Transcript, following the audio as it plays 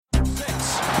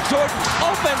Jordan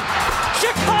open.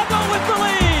 Chicago with the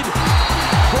lead.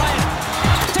 Bryant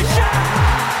to Shaq.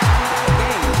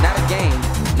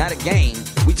 Not a game.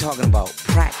 We talking about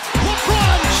practice.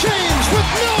 LeBron James with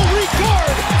no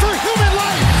regard for human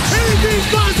life. Anything's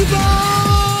possible.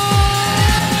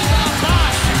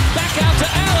 Bosh back out to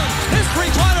Allen. His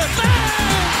three-pointer.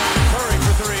 Bang! Curry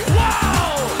for three.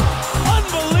 Wow!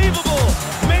 Unbelievable.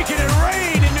 Making it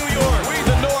rain in New York. We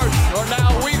the North are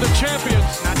now we the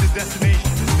champions. Not the destination,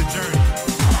 it's the journey.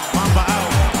 Mamba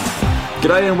out.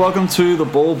 G'day and welcome to the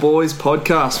Ball Boys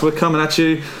podcast. We're coming at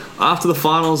you after the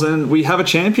finals and we have a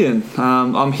champion.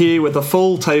 I'm here with a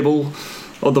full table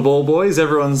of the Ball Boys.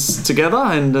 Everyone's together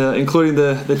and including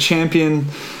the champion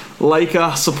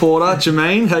Laker supporter,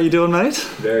 Jermaine. How you doing, mate?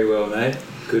 Very well, mate.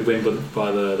 Good win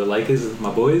by the Lakers,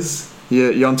 my boys. Yeah,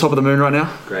 you're on top of the moon right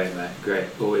now? Great, mate. Great.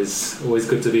 Always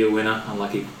good to be a winner.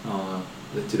 Unlucky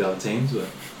the two other teams, but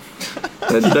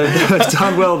They've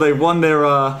done well. They won their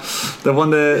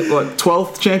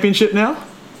 12th championship now.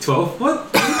 12? What?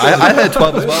 I heard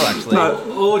 12 as well, actually.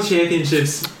 No. All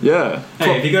championships. Yeah.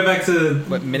 Hey, if you go back to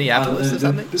What, Minneapolis or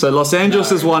something? So Los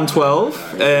Angeles has won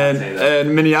 12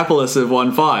 and Minneapolis have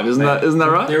won 5. Isn't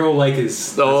that right? They're all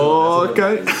Lakers. Oh, That's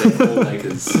okay. They're all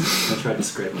Lakers. I tried to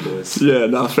scrape the boys. Yeah,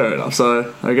 no, fair enough.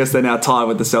 So I guess they're now tied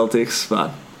with the Celtics,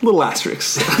 but little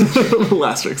asterisks, little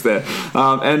asterisks there.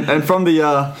 And from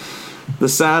the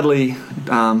sadly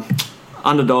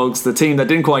underdogs, the team that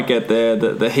didn't quite get there,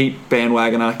 the Heat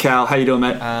bandwagoner. Cal, how you doing,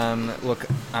 mate? Look,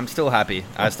 I'm still happy.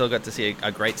 I still got to see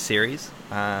a great series.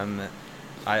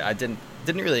 I didn't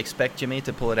really expect Jimmy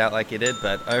to pull it out like he did,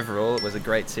 but overall it was a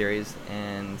great series,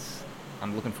 and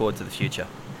I'm looking forward to the future.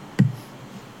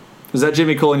 Was that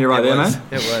Jimmy calling you right there, mate?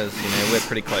 It was. You know, we're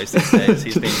pretty close these days.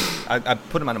 He's been. I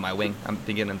put him under my wing. I'm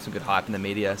been giving him some good hype in the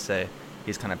media, so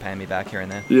he's kind of paying me back here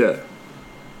and there. Yeah.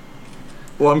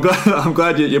 Well, I'm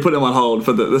glad you put him on hold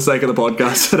for the sake of the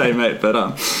podcast today, mate. But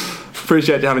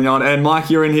appreciate you having you on. And Mike,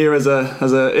 you're in here as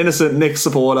a innocent Knicks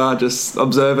supporter, just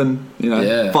observing,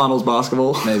 finals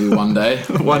basketball. Maybe one day.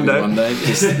 One day,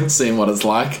 just seeing what it's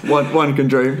like. One can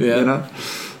dream. Yeah.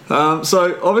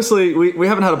 So obviously we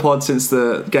haven't had a pod since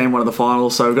the game one of the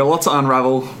finals, so we've got lots to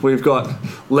unravel. We've got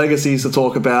legacies to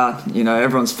talk about,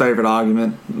 everyone's favourite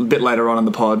argument a bit later on in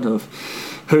the pod of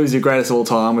who's your greatest of all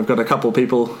time. We've got a couple of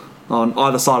people on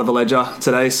either side of the ledger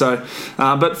today. So,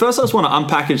 but first I just want to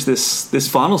unpackage this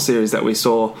final series that we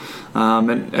saw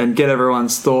and get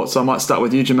everyone's thoughts. So I might start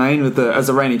with you, Jermaine, as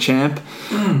a reigning champ.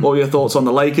 What were your thoughts on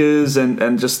the Lakers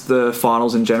and just the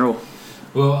finals in general?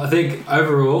 Well, I think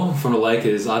overall from the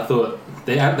Lakers, I thought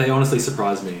they honestly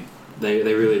surprised me. They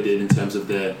really did in terms of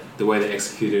the way they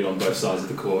executed on both sides of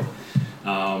the court.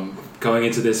 Going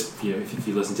into this, if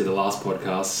you listen to the last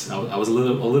podcast, I was a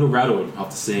little rattled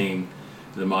after seeing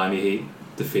the Miami Heat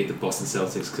defeat the Boston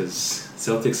Celtics, because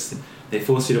Celtics, they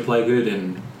force you to play good,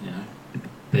 and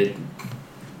the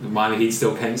Miami Heat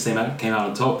still came out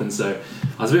on top, and so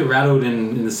I was a bit rattled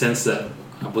in the sense that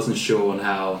I wasn't sure on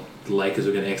how the Lakers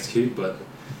were going to execute, but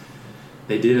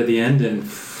they did at the end, and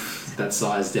that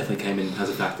size definitely came in as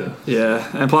a factor. Yeah,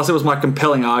 and plus it was my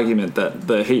compelling argument that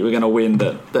the Heat were going to win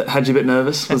that had you a bit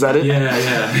nervous. Was that it? Yeah.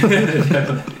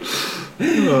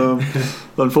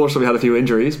 Unfortunately, we had a few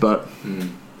injuries, but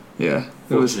yeah,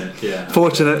 it was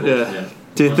fortunate. Yeah.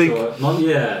 Do you think? Sure.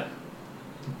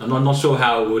 I'm not sure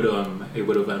how it would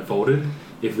have unfolded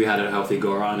if we had a healthy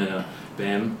Goran and a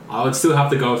Bam. I would still have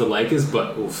to go with the Lakers,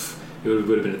 but it would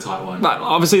have been a tight one. But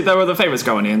obviously, they were the favourites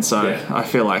going in, so yeah. I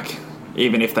feel like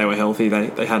even if they were healthy,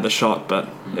 they had the shot. But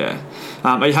yeah,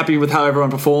 are you happy with how everyone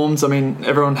performed? I mean,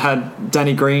 everyone had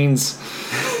Danny Green's.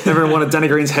 Everyone wanted Danny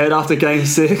Green's head after Game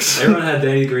 6. Everyone had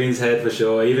Danny Green's head for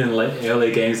sure. Even in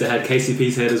early games, they had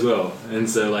KCP's head as well. And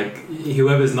so,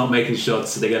 whoever's not making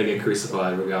shots, they got to get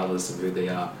crucified regardless of who they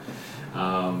are.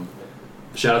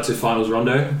 Shout out to Finals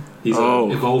Rondo. He's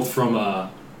evolved from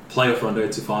playoff Rondo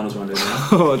to Finals Rondo now.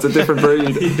 Oh, it's a different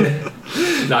breed. Yeah.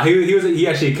 No, he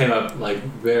actually came up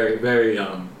very, very.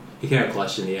 He came up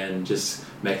clutch in the end, just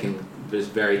making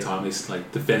very timely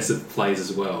defensive plays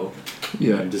as well.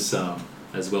 Yeah. And just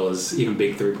as well as even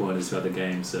big 3-pointers throughout the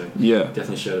game. So yeah,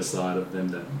 definitely showed a side of them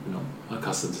that we're not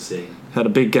accustomed to seeing. Had a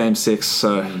big Game 6,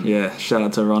 so yeah, shout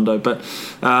out to Rondo. But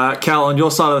Cal, on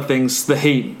your side of things, the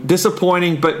Heat,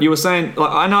 disappointing, but you were saying,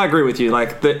 I agree with you,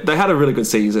 they had a really good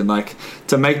season,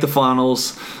 to make the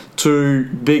finals, 2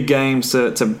 big games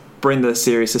to bring the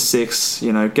series to 6.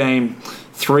 Game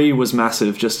 3 was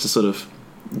massive just to sort of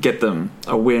get them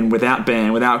a win without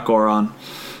Bam, without Goran.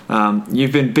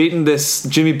 You've been beating this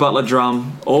Jimmy Butler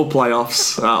drum all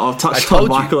playoffs. I'll touch on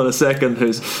Michael in a second,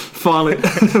 who's finally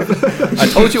I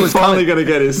told you it was finally going to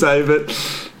get his say. But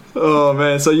Oh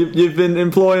man, so you've been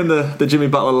employing the Jimmy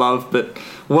Butler love, but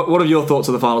what have your thoughts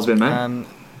of the finals been, mate?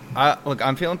 Look,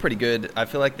 I'm feeling pretty good. I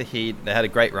feel like the Heat, they had a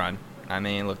great run. I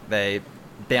mean, look, they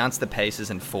bounced the Pacers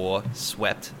in 4,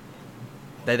 swept.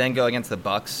 They then go against the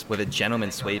Bucks with a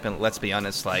gentleman sweep, and let's be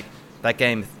honest, like that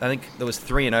game, I think there was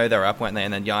 3-0 they were up, weren't they?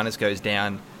 And then Giannis goes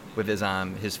down with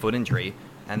his foot injury,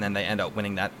 and then they end up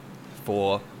winning that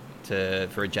 4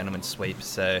 for a gentleman's sweep.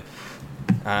 So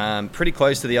pretty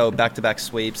close to the old back-to-back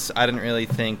sweeps. I didn't really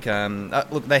think...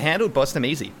 look, they handled Boston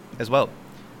easy as well.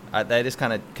 They just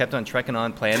kind of kept on trekking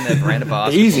on, playing their brand of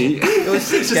basketball. Easy? It was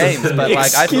 6 games, but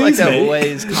like I feel like they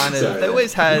always kind of... They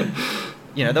always had...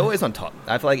 they're always on top.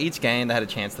 I feel like each game they had a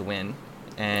chance to win,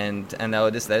 and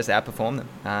they just outperformed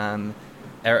them.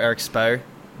 Eric Spo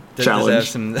deserve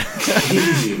some...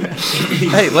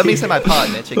 Hey, let me say my part,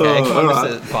 Mitch, okay? Come on,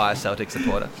 Mr. Biased Celtic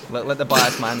supporter. Let the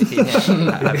biased Miami Heat have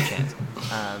a chance.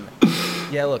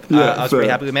 I was pretty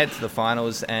happy we made it to the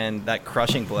finals, and that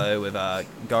crushing blow with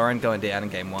Goran going down in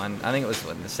game 1. I think it was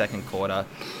in the second quarter.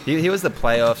 He was the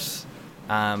playoffs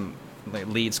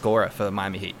lead scorer for the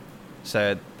Miami Heat.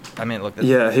 So, I mean, look...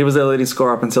 he was their leading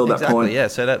scorer up until that point. Yeah,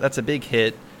 so that's a big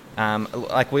hit.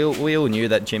 Like, we all knew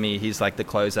that Jimmy, he's like the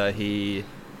closer.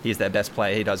 He's their best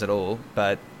player. He does it all.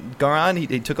 But Goran,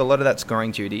 he took a lot of that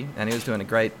scoring duty, and he was doing a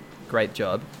great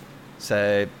job.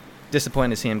 So... disappointed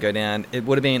to see him go down. I think it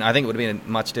would have been a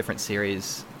much different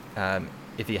series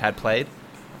if he had played.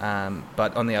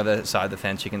 But on the other side of the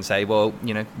fence, you can say, well,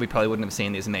 we probably wouldn't have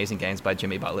seen these amazing games by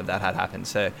Jimmy Butler if that had happened.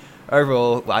 So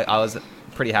overall, I was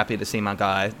pretty happy to see my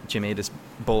guy Jimmy just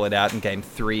ball it out in game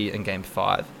 3 and game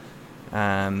 5.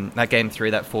 That game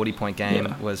 3, that 40-point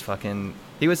game was fucking...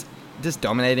 He was just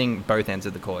dominating both ends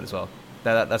of the court as well.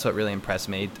 That's what really impressed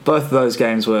me. Both of those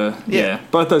games were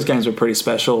pretty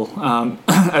special.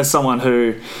 As someone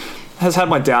who has had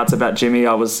my doubts about Jimmy,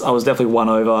 I was definitely won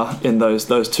over in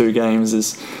those 2 games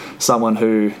as someone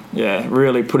who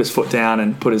really put his foot down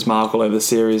and put his mark all over the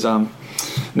series.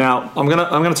 Now I'm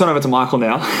gonna turn over to Michael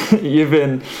now. You've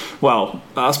been, well,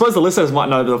 I suppose the listeners might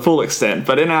know to the full extent,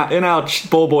 but in our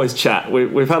Ball Boys chat,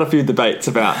 we've had a few debates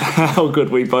about how good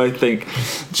we both think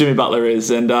Jimmy Butler is,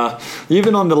 and you've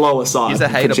been on the lower side. He's a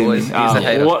hater, boys. He's a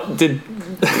hater. What did?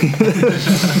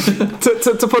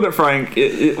 to put it frank,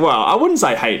 well, I wouldn't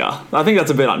say hater. I think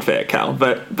that's a bit unfair, Cal,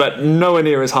 but nowhere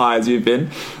near as high as you've been.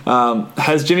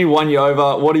 Has Jimmy won you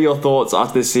over? What are your thoughts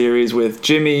after this series with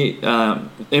Jimmy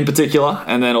in particular,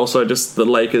 and then also just the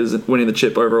Lakers winning the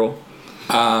chip overall?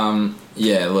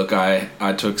 Look,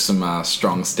 I took some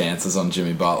strong stances on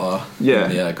Jimmy Butler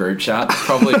in the group chat,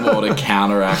 probably more to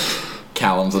counteract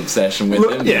Callum's obsession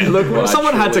with him. Yeah, look,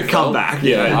 someone had to come back.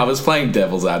 Yeah, I was playing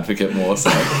devil's advocate more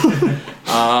so.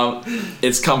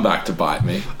 It's come back to bite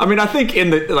me. I mean, I think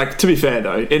to be fair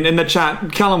though, in the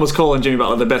chat, Callum was calling Jimmy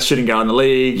Butler the best shooting guard in the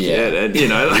league. Yeah, and,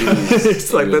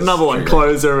 it's like the number one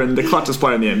closer and the clutchest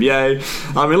player in the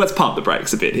NBA. I mean, let's pump the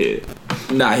brakes a bit here.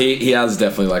 No, he has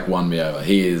definitely won me over.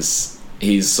 He's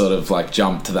sort of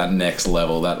jumped to that next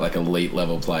level, that elite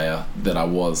level player that I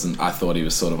was, and I thought he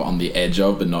was sort of on the edge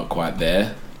of, but not quite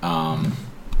there. I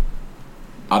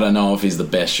don't know if he's the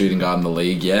best shooting guard in the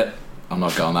league yet. I'm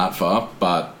not going that far,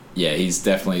 but yeah, he's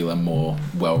definitely a more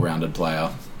well-rounded player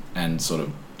and sort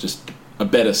of just a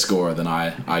better scorer than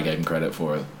I gave him credit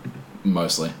for it,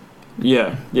 mostly.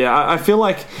 Yeah, I feel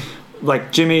like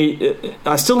Jimmy,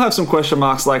 I still have some question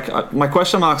marks. My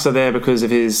question marks are there because of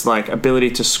his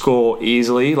ability to score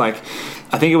easily. I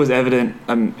think it was evident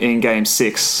in Game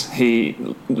 6.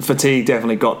 Fatigue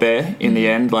definitely got there in the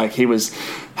end. He was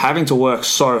having to work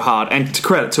so hard, and to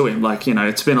credit to him,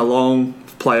 it's been a long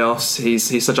playoffs.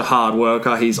 He's such a hard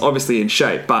worker. He's obviously in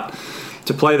shape, but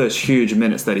to play those huge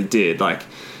minutes that he did,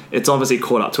 it's obviously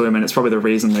caught up to him, and it's probably the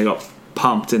reason they got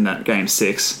pumped in that Game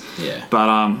 6. Yeah,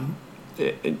 but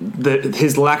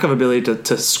his lack of ability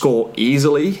to score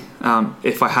easily,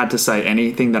 if I had to say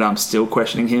anything that I'm still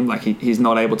questioning him, he's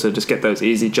not able to just get those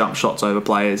easy jump shots over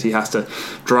players. He has to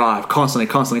drive constantly,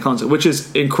 which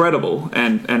is incredible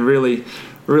and really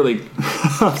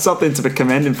something to be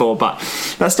commended for. But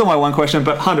that's still my one question.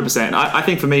 But 100%, I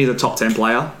think for me he's a top 10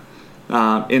 player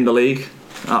in the league.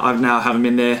 I've now have him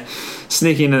in there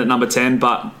sneaking in at number 10,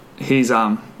 but he's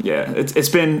it's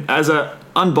been, as a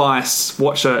unbiased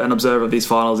watcher and observer of these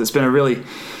finals, it's been a really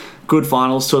good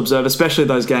finals to observe, especially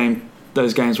those games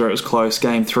where it was close.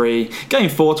 Game 3, Game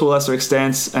 4 to a lesser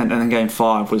extent, and then Game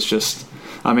 5 was just,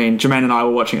 I mean, Jermaine and I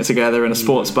were watching it together in a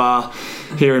sports bar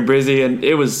here in Brizzy, and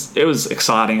it was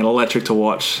exciting and electric to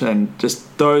watch, and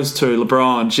just those two,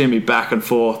 LeBron, Jimmy, back and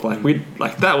forth,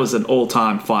 that was an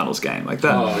all-time finals game.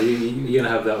 Oh, you're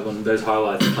gonna have that one, those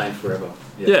highlights playing forever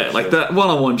Yeah, like that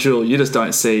one-on-one duel you just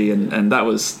don't see, and that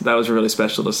was really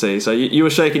special to see. So you were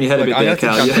shaking your head a bit there,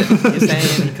 Cal. You're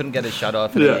saying he couldn't get a shot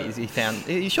off, and Yeah.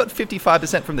 he shot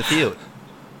 55% from the field.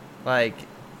 Like,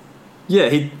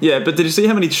 but did you see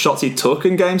how many shots he took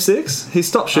in Game 6? He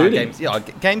stopped shooting.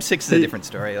 Game 6 is a different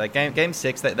story. Like game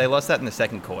 6, they lost that in the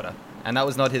second quarter, and that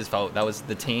was not his fault. That was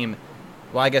the team.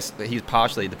 Well, I guess he's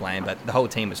partially to blame, but the whole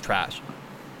team was trash.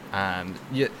 I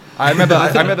remember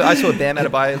I saw Bam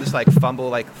Adebayo just like fumble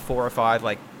like 4 or 5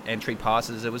 like entry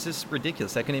passes. It was just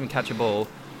ridiculous. They couldn't even catch a ball.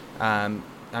 I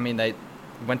mean, they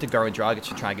went to Goran Dragic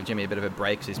to try and give Jimmy a bit of a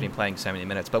break because he's been playing so many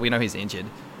minutes, but we know he's injured.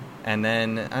 And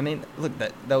then, I mean, look,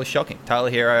 that was shocking. Tyler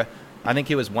Hero, I think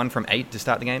he was 1 from 8 to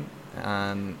start the game.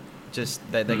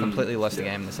 They completely lost the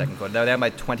game in the second quarter. They were down by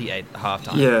 28 at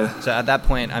halftime. Yeah. So at that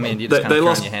point, I mean, you just kind of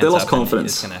throwing your hands up. They lost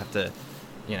confidence. You're just going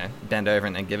to have to, bend over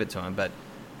and give it to him. But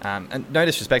and no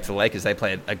disrespect to the Lakers, they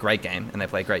played a great game and they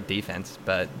played great defense.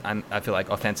 But I feel like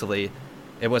offensively,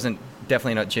 it wasn't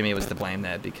definitely not Jimmy was to blame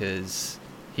there because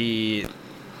he.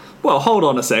 Well, hold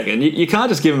on a second. You can't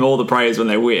just give them all the praise when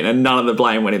they win and none of the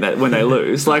blame when they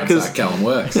lose. Like, That's how Callum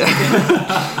works.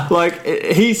 like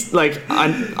he's like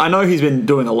I know he's been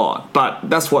doing a lot, but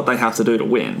that's what they have to do to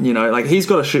win. Like he's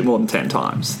got to shoot more than 10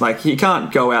 times. Like he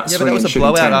can't go out swinging shooting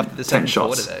 10 shots. Yeah, but that was a blowout after the second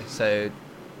quarter, though. So.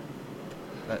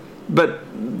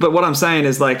 But what I'm saying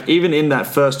is, like, even in that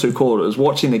first 2 quarters,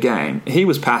 watching the game, he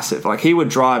was passive. Like, he would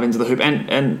drive into the hoop.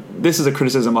 And this is a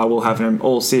criticism I will have of him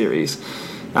all series.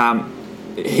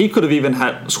 He could have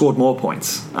even scored more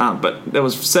points. But there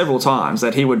was several times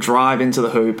that he would drive into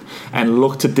the hoop and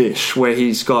look to dish, where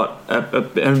he's got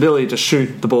an ability to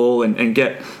shoot the ball and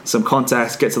get some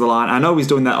contacts, get to the line. I know he's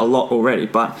doing that a lot already,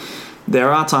 but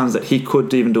there are times that he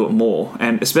could even do it more,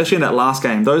 and especially in that last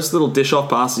game, those little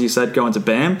dish-off passes you said going to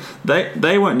Bam,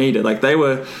 they weren't needed. Like, they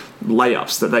were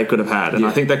layups that they could have had, and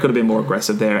I think they could have been more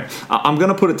aggressive there. I'm going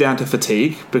to put it down to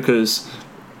fatigue because,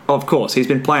 of course, he's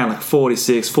been playing like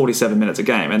 46, 47 minutes a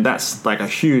game, and that's like a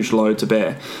huge load to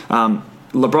bear.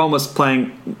 LeBron was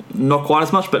playing not quite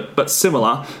as much, but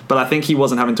similar, but I think he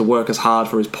wasn't having to work as hard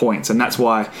for his points, and that's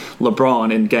why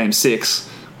LeBron in Game 6...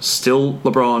 Still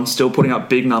LeBron, still putting up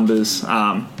big numbers,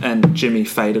 and Jimmy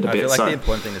faded a bit. I feel like the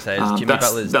important thing to say is Jimmy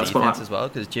Butler's defense as well,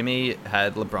 because Jimmy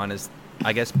had LeBron as,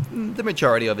 I guess, the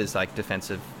majority of his like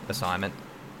defensive assignment.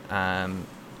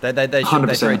 They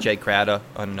throw Jay Crowder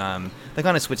on. They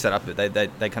kind of switch that up.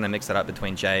 They kind of mix that up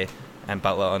between Jay and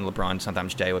Butler on LeBron.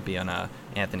 Sometimes Jay would be on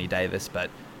Anthony Davis, but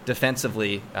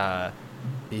defensively,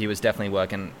 he was definitely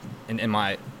working. In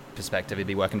my perspective, he'd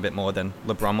be working a bit more than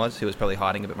LeBron was. He was probably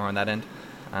hiding a bit more on that end.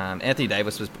 Anthony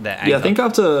Davis was their anchor. I think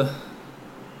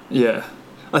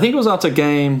it was after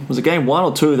game 1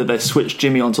 or 2 that they switched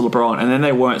Jimmy onto LeBron, and then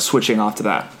they weren't switching after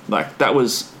that. Like that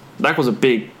was a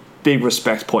big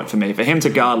respect point for me, for him to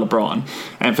guard LeBron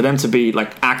and for them to be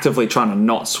like actively trying to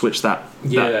not switch that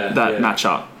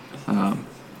matchup. I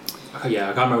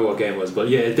can't remember what game it was,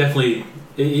 but it definitely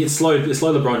it slowed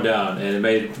LeBron down, and it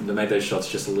made those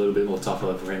shots just a little bit more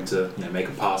tougher for him to make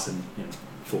a pass and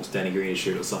force Danny Green to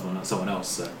shoot or someone else.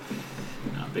 So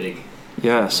big.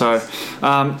 Yeah. So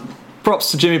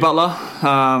props to Jimmy Butler.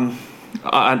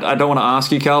 I don't want to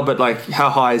ask you, Cal, but like, how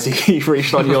high has he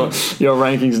reached on your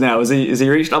rankings now? Is he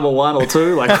reached number 1 or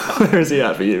 2? Like, where is he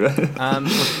at for you?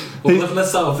 Well, let's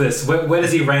start with this. Where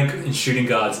does he rank in shooting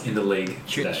guards in the league?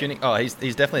 Shooting. Oh, he's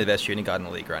definitely the best shooting guard in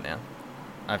the league right now.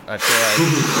 I feel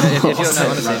like if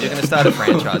you're going to start a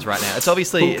franchise right now, it's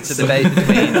a debate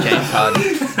between James Harden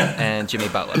and Jimmy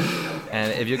Butler.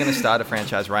 And if you're going to start a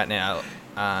franchise right now,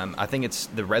 I think it's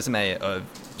the resume of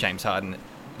James Harden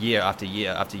year after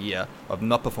year after year of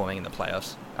not performing in the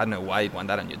playoffs. I don't know why you'd want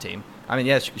that on your team. I mean,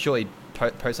 yeah, sure, he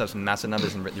posts up some massive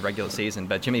numbers in the regular season,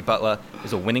 but Jimmy Butler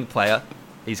is a winning player.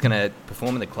 He's going to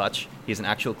perform in the clutch. He's an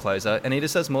actual closer, and he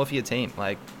just does more for your team.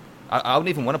 Like, I wouldn't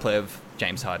even want to play with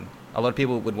James Harden. A lot of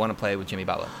people would want to play with Jimmy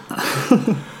Butler.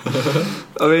 I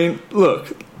mean,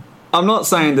 look, I'm not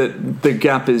saying that the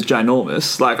gap is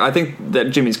ginormous. Like, I think that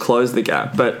Jimmy's closed the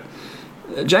gap, but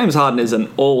James Harden is an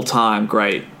all-time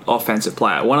great offensive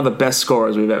player, one of the best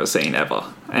scorers we've ever seen ever.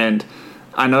 And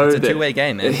I know it's a two-way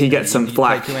game, man. He gets some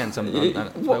flack. Play two ends.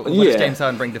 What does James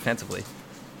Harden bring defensively?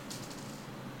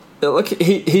 Look,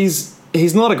 he's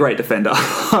not a great defender.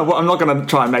 I'm not going to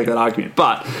try and make that argument,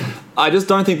 but I just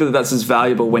don't think that that's as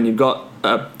valuable when you've got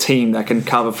a team that can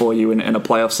cover for you in a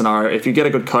playoff scenario. If you get a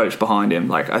good coach behind him,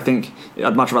 like, I think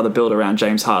I'd much rather build around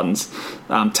James Harden's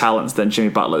talents than Jimmy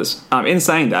Butler's. In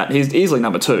saying that, he's easily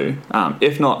number 2,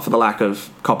 if not for the lack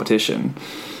of competition.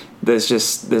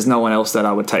 There's no one else that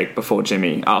I would take before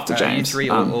Jimmy after James.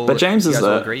 But James is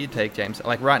agree you'd take James.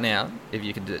 Like right now, if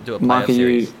you could do a playoff Mark,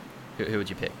 series. Who would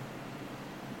you pick?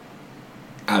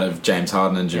 Out of James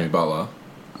Harden and Jimmy Butler,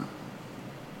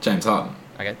 James Harden.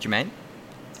 Okay, Jermaine.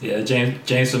 Yeah,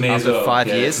 James for me as After well. 5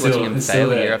 Yeah, years still- watching him it's still fail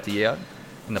there. year after year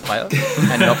in the playoffs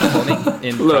and not performing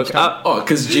in Look, crunch time.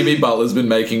 Because Jimmy Butler's been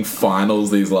making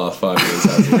finals these last 5 years,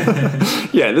 hasn't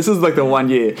he? Yeah, this is like the 1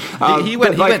 year. He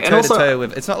went but, like, and toe to also- toe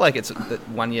with. It's not like it's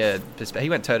 1 year. He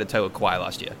went toe to toe with Kawhi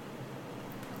last year.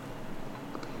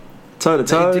 toe to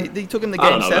toe. He took him to I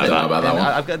don't game know about 7. that. I don't know about that And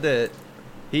one. I've got the.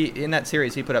 He in that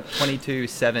series he put up 22,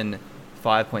 7,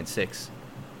 5.6.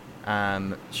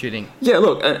 Shooting. Yeah,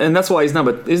 look, and that's why he's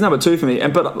number 2 for me.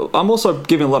 But I'm also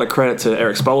giving a lot of credit to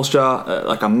Eric Spoelstra,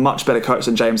 like a much better coach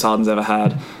than James Harden's ever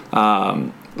had.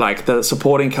 Like the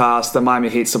supporting cast, the Miami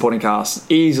Heat supporting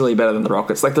cast, easily better than the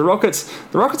Rockets. Like the Rockets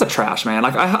are trash, man.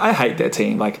 Like I hate their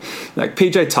team. Like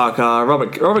PJ Tucker,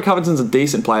 Robert Covington's a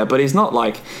decent player, but he's not a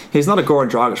Goran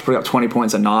Dragic putting up 20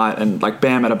 points a night, and like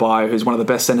Bam Adebayo, who's one of the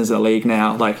best centers in the league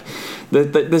now. Like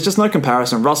there's just no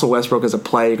comparison. Russell Westbrook is a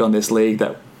plague on this league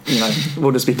that, you know,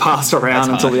 will just be passed around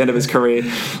until the end of his career.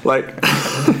 Like,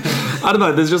 I don't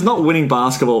know. There's just not winning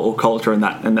basketball or culture in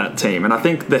that team, and I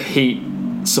think the Heat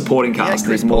supporting cast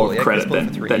needs more credit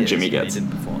than Jimmy gets. He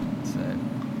didn't perform, so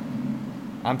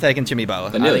I'm taking Jimmy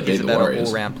Butler. They I nearly think he's beat a the better Warriors.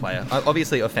 all-round player.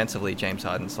 Obviously, offensively, James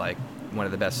Harden's like one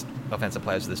of the best offensive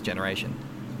players of this generation.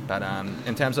 But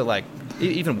in terms of like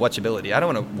even watchability, I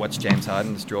don't want to watch James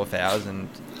Harden just draw fouls and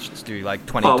just do like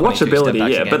 20. Oh, 22 watchability,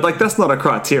 step-backs yeah, a game. but like that's not a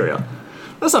criteria.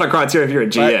 That's not a criteria if you're a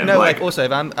GM. But, no, like also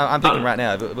if I'm thinking right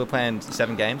now, if we're playing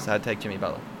 7 games, I'd take Jimmy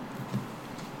Butler.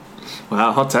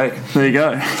 wow, hot take. There you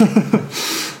go.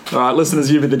 All right, listeners,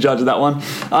 you be the judge of that one.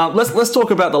 Let's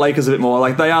talk about the Lakers a bit more.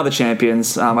 Like, they are the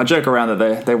champions. I joke around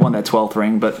that they won their 12th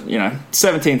ring, but, you know,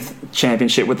 17th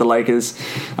championship with the Lakers.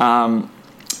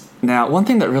 Now, one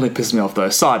thing that really pissed me off, though,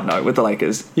 side note, with the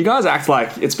Lakers, you guys act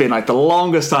like it's been, like, the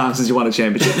longest time since you won a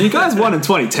championship. You guys won in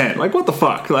 2010. Like, what the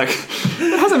fuck? Like,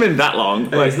 it hasn't been that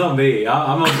long. Hey, Like, it's not me.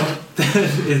 I'm not.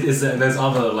 There's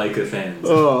other Laker fans.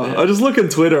 oh, I just look on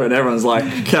Twitter and everyone's,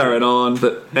 like, carrying on.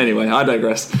 But anyway, I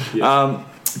digress. Yeah.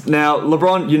 Now,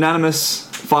 LeBron, unanimous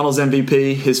Finals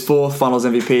MVP, his 4th Finals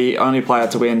MVP, only player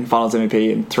to win Finals MVP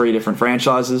in 3 different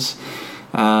franchises.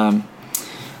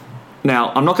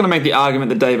 Now, I'm not going to make the argument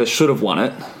that Davis should have won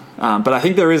it, but I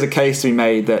think there is a case to be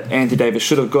made that Anthony Davis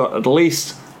should have got at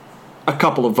least a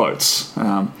couple of votes.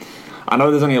 I know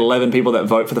there's only 11 people that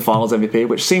vote for the Finals MVP,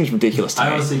 which seems ridiculous to I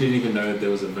me. honestly didn't even know there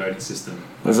was a voting system.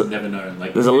 There's I've never known.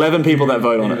 Like, there's 11 people that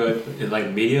vote on it. it. Like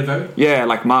media vote. Yeah,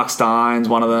 like Mark Stein's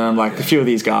one of them, like a few of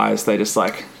these guys, they just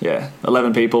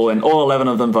 11 people, and all 11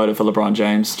 of them voted for LeBron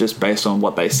James just based on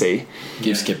what they see.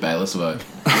 Give Skip Bayless a vote.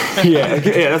 yeah,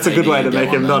 that's a good way to Maybe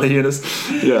make get him one not a then.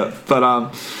 Eunice. Yeah,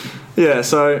 but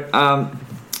so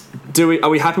are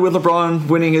we happy with LeBron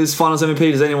winning his Finals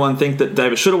MVP? Does anyone think that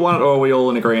Davis should have won it, or are we all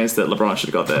in agreement that LeBron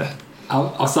should have got there?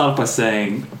 I'll start off by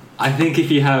saying I think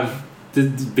if you have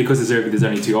because there's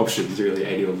only 2 options really,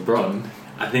 AD or LeBron.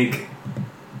 I think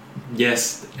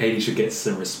yes, AD should get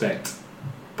some respect,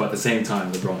 but at the same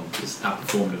time, LeBron just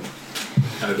outperformed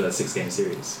him over that 6-game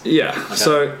series. Yeah. Okay.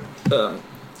 So,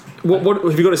 what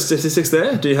have you got? A statistics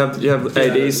there? Do you have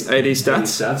AD's AD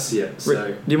stats? stats, yeah. So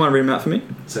Do you mind reading them out for me?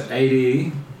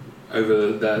 AD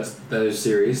over those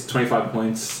series, 25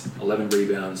 points, 11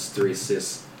 rebounds, 3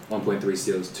 assists, 1.3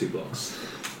 steals, 2 blocks.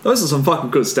 Those are some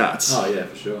fucking good stats. Oh yeah,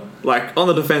 for sure. Like on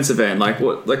the defensive end, like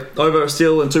over a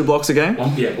steal and 2 blocks a game.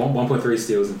 1.3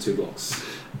 steals and 2 blocks.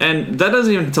 And that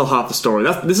doesn't even tell half the story.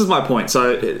 This is my point.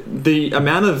 So the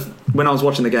amount of, when I was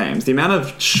watching the games, the amount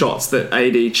of shots that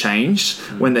AD changed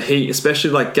when the Heat,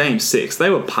 especially like Game 6, they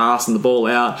were passing the ball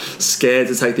out, scared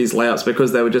to take these layups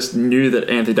because they were just knew that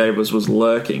Anthony Davis was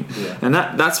lurking. Yeah. And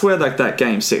that's where like that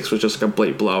Game 6 was just a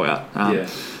complete blowout. Yeah.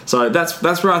 So that's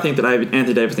where I think that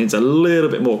Anthony Davis needs a little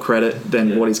bit more credit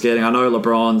than what he's getting. I know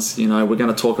LeBron's, we're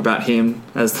going to talk about him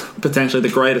as potentially the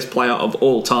greatest player of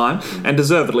all time, and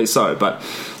deservedly so. But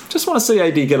just want to see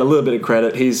AD get a little bit of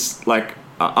credit. He's like,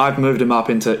 I've moved him up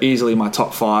into easily my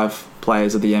top 5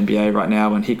 players of the NBA right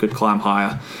now, and he could climb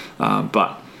higher.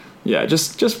 But yeah,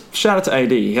 just shout out to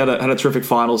AD. He had a terrific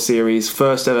final series,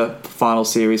 first ever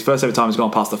time he's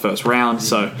gone past the first round.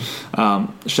 So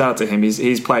shout out to him.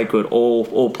 He's played good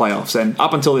all playoffs, and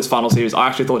up until this final series, I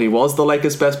actually thought he was the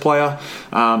Lakers' best player.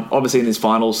 Obviously, in these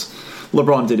finals,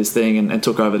 LeBron did his thing and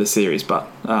took over the series. But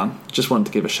just wanted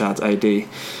to give a shout out to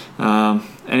AD.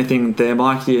 Anything there,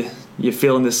 Mike? You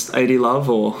feeling this AD love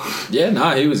or? Yeah,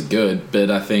 no, he was good, but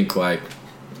I think like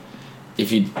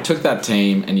if you took that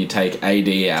team and you take AD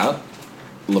out,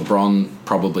 LeBron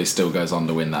probably still goes on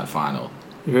to win that final.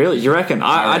 Really? You reckon?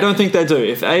 I don't think they do.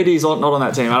 If AD's not on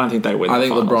that team, I don't think they win. I the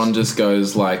think finals. LeBron just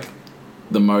goes like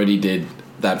the mode he did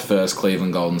that first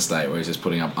Cleveland Golden State where he's just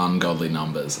putting up ungodly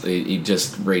numbers. He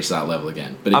just reached that level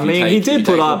again. But if he did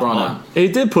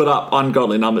put up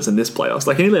ungodly numbers in this playoffs.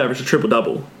 Like he nearly averaged a triple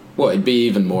double. Well, it'd be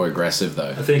even more aggressive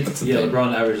though. I think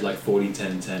LeBron averaged like 40,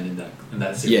 10, 10 in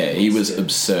that series. Yeah, he was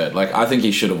absurd. Like I think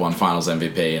he should have won Finals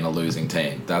MVP in a losing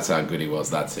team. That's how good he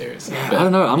was that series. But I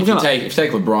don't know. If you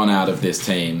take LeBron out of this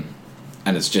team,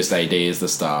 and it's just AD as the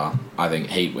star, I think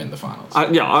Heat win the finals. I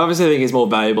obviously think he's more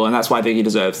valuable, and that's why I think he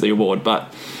deserves the award.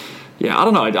 But yeah, I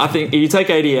don't know. I think if you take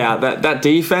AD out, that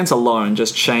defense alone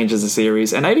just changes the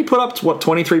series. And AD put up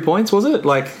 23 points, was it?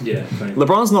 Like, yeah, 20.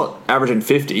 LeBron's not averaging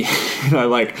 50. You know,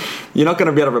 like you're not going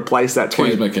to be able to replace that.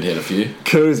 Kuzma could hit a few.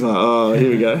 Kuzma, oh, here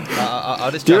we go.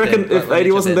 I'll just. Do you reckon if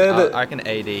AD wasn't there, I reckon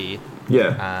AD.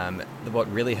 Yeah.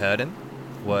 What really hurt him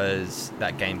was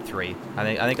that game 3. I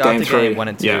think Game after 3, game 1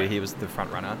 and 2, yeah. he was the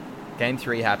front runner. Game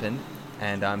 3 happened,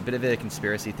 and a bit of a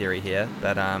conspiracy theory here,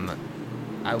 but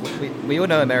we all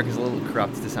know America's a little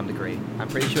corrupt to some degree. I'm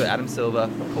pretty sure Adam Silver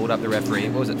called up the referee.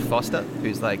 What was it, Foster?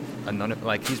 Who's like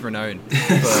he's renowned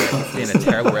for being a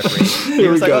terrible referee. He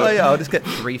was like, oh yeah, I'll just get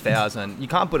 3,000. You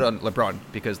can't put it on LeBron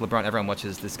because everyone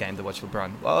watches this game to watch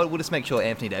LeBron. Well, we'll just make sure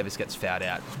Anthony Davis gets fouled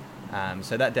out.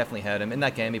 So that definitely hurt him. In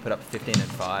that game, he put up 15 and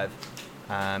 5.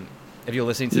 If you're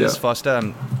listening to this,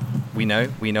 Foster, we know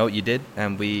what you did,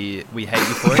 and we hate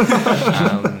you for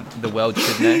it. The world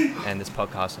should know, and this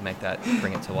podcast will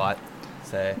bring it to light.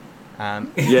 So,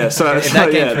 if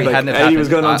that game 3 hadn't have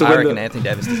happened, I reckon Anthony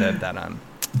Davis deserved that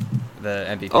the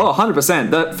MVP. Oh, 100%.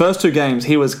 The first 2 games,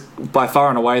 he was by far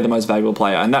and away the most valuable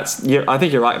player, and I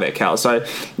think you're right there, Cal. So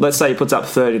let's say he puts up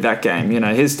 30 that game. You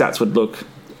know, his stats would look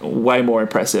way more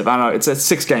impressive. I know it's a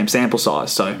 6-game sample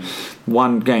size, so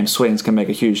 1 game swings can make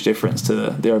a huge difference to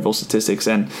the overall statistics,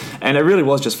 and it really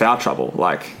was just foul trouble.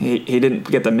 Like he didn't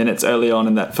get the minutes early on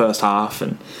in that first half,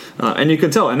 and you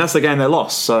can tell, and that's the game they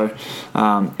lost. So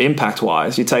impact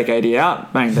wise, you take AD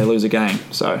out, bang, they lose a game.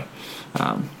 So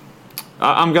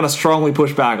I'm going to strongly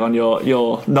push back on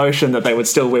your notion that they would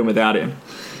still win without him.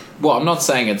 Well, I'm not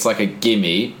saying it's like a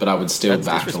gimme, but I would still That's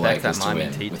back the disrespect Lakers that to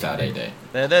Miami win Heat without team. AD.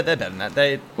 They're better than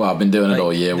that. Well, I've been doing it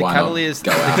all year. The Why Cavaliers,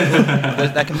 not go out?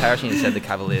 that comparison you said, the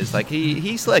Cavaliers, like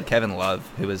he still had Kevin Love,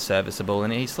 who was serviceable,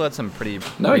 and he still had some pretty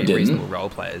reasonable role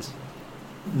players.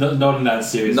 Not in that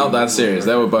series. Not that series.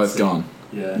 They were both gone.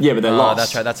 Yeah, but they lost.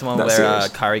 That's right. That's the one where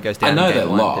Kyrie goes down. I know they game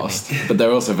 1, lost, but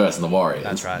they're also versing the Warriors.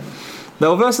 That's right. They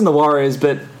were versing the Warriors,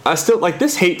 but I still like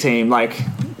this Heat team. Like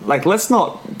let's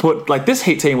not put this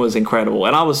Heat team was incredible,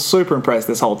 and I was super impressed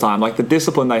this whole time. Like the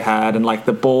discipline they had, and like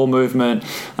the ball movement,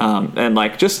 and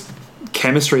like just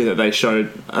chemistry that they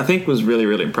showed, I think was really,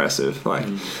 really impressive. Like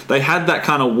they had that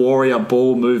kind of warrior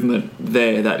ball movement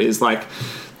there. That is like,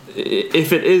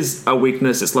 if it is a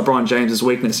weakness, it's LeBron James's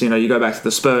weakness. You know, you go back to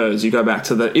the Spurs, you go back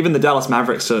to even the Dallas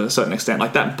Mavericks to a certain extent.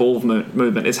 Like that ball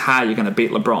movement is how you're going to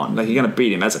beat LeBron. Like you're going to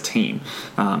beat him as a team,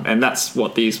 and that's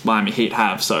what these Miami Heat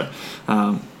have. So,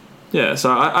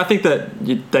 so I think that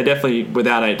they definitely,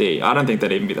 without AD, I don't think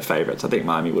they'd even be the favourites. I think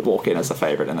Miami would walk in as the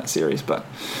favourite in that series, but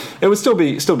it would still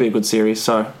be a good series.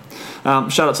 So,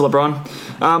 shout out to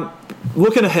LeBron.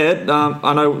 Looking ahead,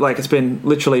 I know it's been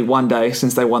literally 1 day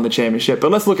since they won the championship, but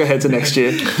let's look ahead to next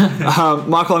year.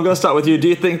 Michael, I'm going to start with you. Do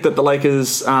you think that the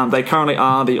Lakers, they currently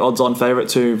are the odds-on favourite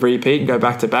to repeat and go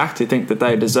back-to-back? Do you think that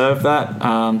they deserve that?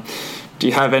 Do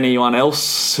you have anyone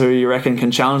else who you reckon can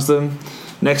challenge them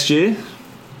next year?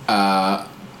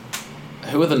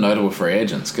 Who are the notable free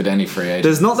agents? Could any free agents?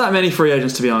 There's not that many free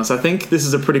agents, to be honest. I think this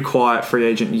is a pretty quiet free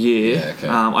agent year. Yeah, okay.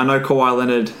 I know Kawhi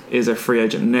Leonard is a free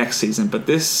agent next season, but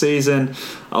this season,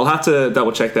 I'll have to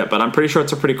double check that, but I'm pretty sure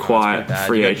it's a pretty quiet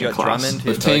free agent class. Drummond,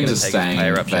 The teams are staying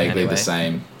vaguely the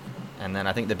same. And then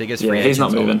I think the biggest free he's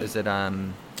not moving. Is it I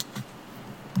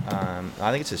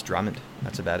think it's just Drummond.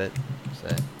 That's about it.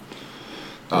 So.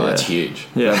 Oh, that's huge.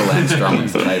 Yeah. Lance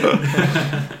Drummond's the favourite.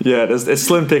 Yeah, it's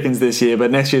slim pickings this year,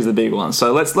 but next year's the big one.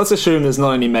 So let's assume there's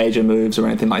not any major moves or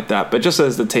anything like that. But just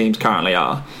as the teams currently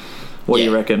are, what do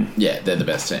you reckon? Yeah, they're the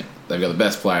best team. They've got the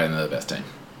best player and they're the best team.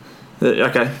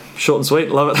 Okay, short and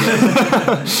sweet, love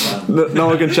it. No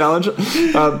one can challenge it.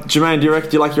 Jermaine, do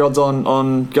you like your odds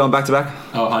on going back to back?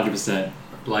 Oh, 100%.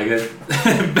 Like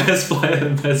best player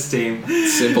and best team.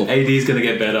 Simple. AD's going to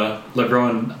get better.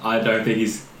 LeBron, I don't think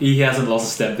he hasn't lost a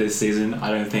step this season.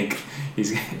 I don't think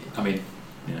he's. I mean,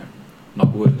 not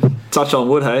wood. Touch on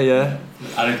wood, hey, yeah.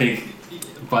 I don't think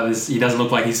by this he doesn't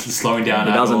look like he's slowing down.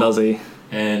 He doesn't, does he?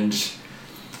 And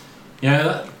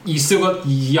you still got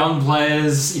young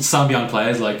players. Some young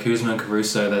players like Kuzma and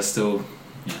Caruso that still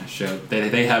show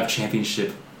they have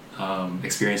championship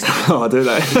experience. Oh, do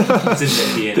they? It's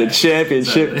in their DNA. The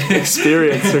championship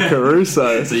experience for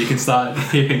Caruso. So you can start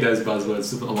hearing those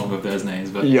buzzwords along with those names.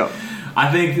 But Yep.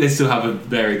 I think they still have a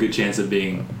very good chance of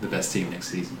being the best team next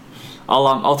season.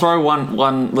 I'll throw one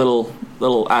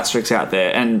little asterisk out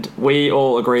there, and we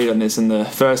all agreed on this in the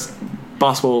first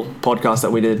basketball podcast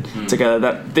that we did together,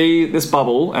 that this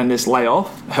bubble and this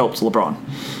layoff helped LeBron,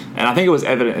 and I think it was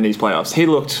evident in these playoffs. He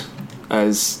looked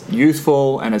as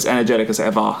youthful and as energetic as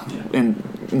ever in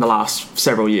the last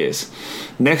several years.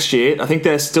 Next year, I think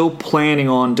they're still planning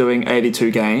on doing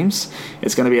 82 games.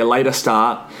 It's going to be a later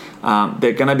start.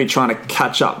 They're going to be trying to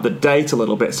catch up the date a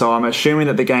little bit, so I'm assuming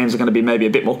that the games are going to be maybe a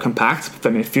bit more compact. I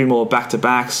mean, a few more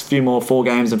back-to-backs, a few more 4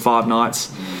 games in 5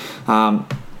 nights.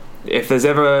 If there's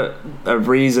ever a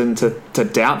reason to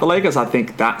doubt the Lakers, I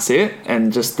think that's it,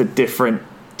 and just the different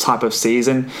type of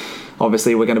season.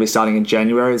 Obviously, we're going to be starting in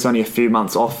January. It's only a few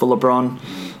months off for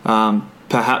LeBron.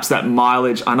 Perhaps that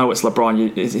mileage, I know it's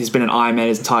LeBron, he's been an Ironman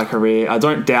his entire career. I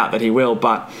don't doubt that he will,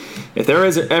 but if there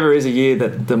ever is a year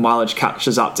that the mileage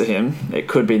catches up to him, it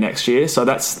could be next year. So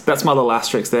that's my little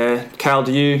asterisk there. Cal,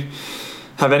 do you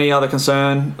have any other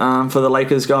concern for the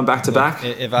Lakers going back to back?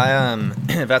 If I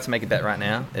had to make a bet right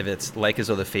now, if it's Lakers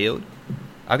or the field,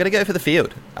 I've got to go for the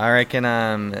field. I reckon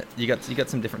you got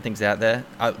some different things out there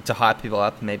to hype people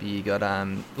up. Maybe you got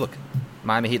look,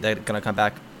 Miami Heat, they're going to come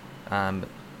back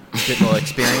a bit more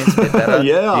experience, a bit better.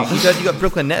 Yeah. You got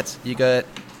Brooklyn Nets. You got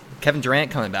Kevin Durant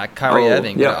coming back, Kyrie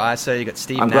Irving, you got ISO, you got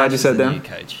Steve I'm Nash glad you said as the them. new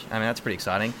coach. I mean, that's pretty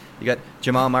exciting. You got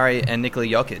Jamal Murray and Nikola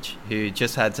Jokic, who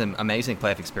just had some amazing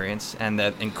playoff experience, and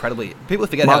they're incredibly... People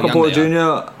forget Michael how young Porter they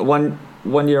are. Jr.,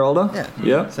 one year older?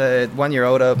 Yeah. So 1 year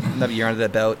older, another year under their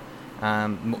belt,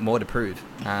 more to prove.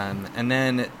 And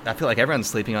then I feel like everyone's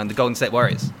sleeping on the Golden State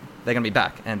Warriors. They're going to be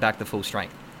back to full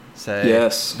strength. So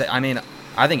yes.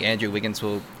 I think Andrew Wiggins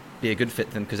will be a good fit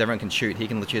for them because everyone can shoot. He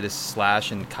can literally just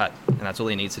slash and cut, and that's all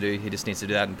he needs to do. He just needs to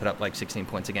do that and put up like 16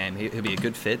 points a game. He'll be a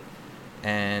good fit.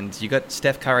 And you got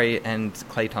Steph Curry and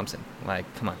Klay Thompson. Like,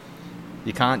 come on,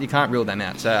 you can't rule them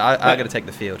out. So I got to take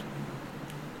the field.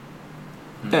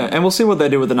 Yeah, and we'll see what they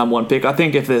do with the number 1 pick. I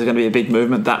think if there's going to be a big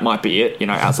movement, that might be it. You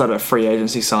know, outside of a free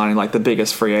agency signing, like the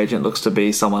biggest free agent looks to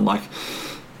be someone like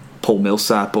Paul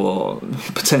Millsap or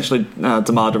potentially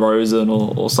DeMar DeRozan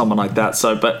or someone like that.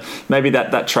 So, but maybe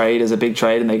that trade is a big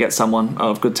trade and they get someone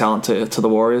of good talent to the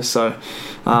Warriors. So,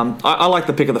 I like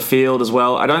the pick of the field as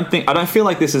well. I don't feel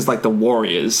like this is like the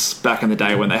Warriors back in the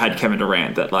day when they had Kevin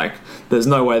Durant. That like there's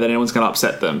no way that anyone's going to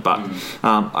upset them. But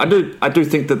I do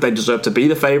think that they deserve to be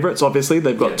the favourites. Obviously,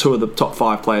 they've got 2 of the top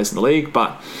 5 players in the league.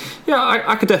 But yeah,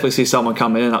 I could definitely see someone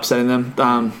coming in and upsetting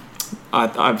them.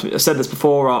 I've said this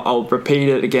before, I'll repeat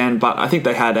it again, but I think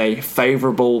they had a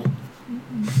favourable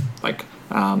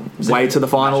way to the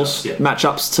finals,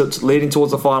 matchups to leading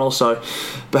towards the finals, so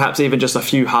perhaps even just a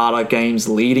few harder games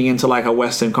leading into like a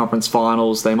Western Conference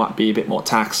finals, they might be a bit more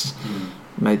taxed,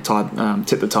 may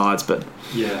tip the tides, but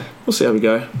yeah, we'll see how we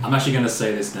go. I'm actually going to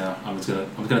say this now. I'm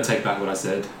going to take back what I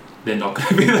said. They're not going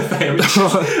to be the favourites.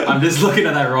 I'm just looking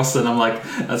at that roster and I'm like,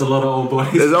 there's a lot of old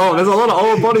bodies. There's a lot of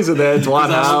old bodies in there. Dwight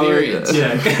Howard.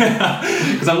 Yeah,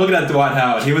 because I'm looking at Dwight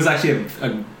Howard. He was actually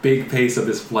a big piece of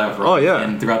this playoff run. Oh, yeah.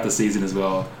 And throughout the season as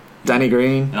well. Danny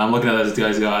Green. And I'm looking at those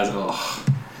guys.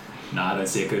 I don't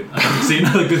see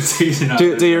another good season.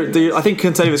 Do you, I think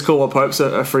Kentavious Caldwell-Pope's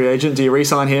a free agent. Do you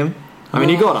re-sign him? I mean,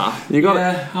 you got to.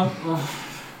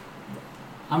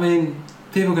 I mean,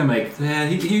 people can make. Yeah,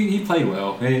 he played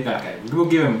well. Okay, we'll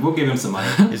give him some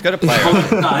money. He's got to play.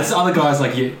 No, it's other guys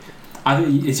like you. I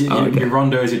think it's your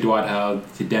Rondos, your Dwight Howard,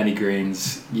 your Danny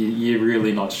Greens. You're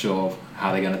really not sure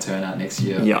how they're going to turn out next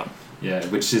year. Yeah,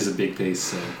 which is a big piece.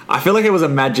 So. I feel like it was a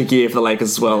magic year for the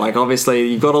Lakers as well. Like,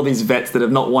 obviously, you've got all these vets that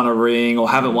have not won a ring or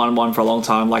haven't won one for a long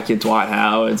time, like your Dwight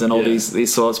Howards and all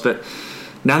these sorts. But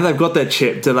now they've got their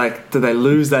chip. Do they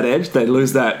lose that edge? They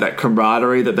lose that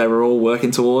camaraderie that they were all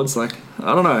working towards? Like,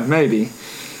 I don't know, maybe.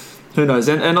 Who knows?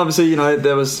 And obviously, you know,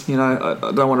 there was, you know,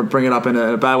 I don't want to bring it up in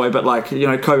a bad way, but like, you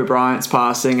know, Kobe Bryant's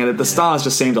passing and the stars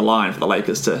just seemed aligned for the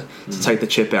Lakers to take the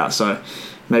chip out. So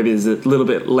maybe there's a little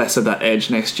bit less of that edge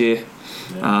next year.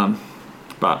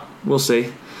 But we'll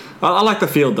see. I like the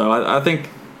field though. I think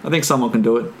someone can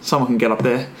do it. Someone can get up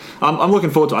there. I'm looking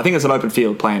forward to it. I think it's an open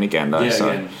field playing again though. Yeah,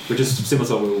 again. Which is similar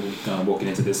to what we were walking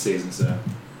into this season. So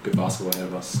good basketball ahead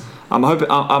of us. I'm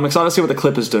excited to see what the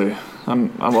Clippers do. I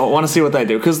want to see what they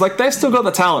do because like they've still got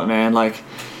the talent, man. Like,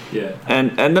 yeah.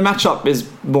 And the matchup is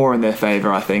more in their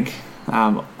favor, I think.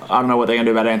 I don't know what they're going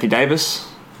to do about Anthony Davis,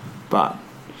 but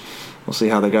we'll see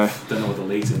how they go. Don't know what the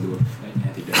league's going to do with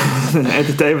Anthony Davis.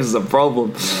 Anthony Davis is a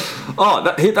problem.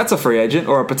 That's a free agent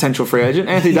or a potential free agent.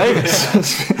 Anthony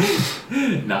Davis.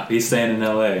 Nah, he's staying in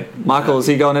LA. Michael, is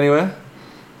he going anywhere?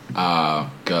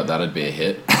 God, that'd be a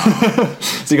hit.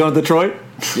 Is he going to Detroit?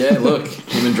 Yeah, look,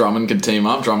 him and Drummond could team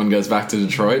up. Drummond goes back to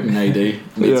Detroit, and AD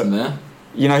meets him there.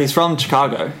 You know, he's from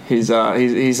Chicago. He's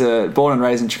born and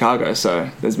raised in Chicago, so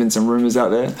there's been some rumours out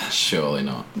there. Surely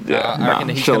not. Yeah, I reckon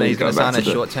he's going to sign a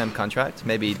to short-term contract,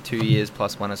 maybe 2 years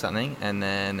plus one or something, and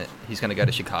then he's going to go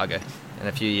to Chicago. In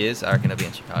a few years, I reckon he'll be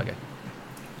in Chicago.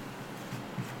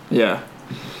 Yeah.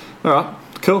 All right.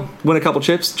 Cool. Win a couple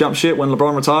chips, jump ship when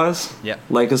LeBron retires. Yeah.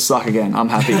 Lakers suck again. I'm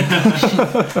happy.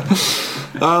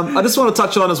 I just want to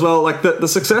touch on as well, like the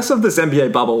success of this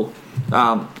NBA bubble.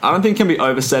 I don't think can be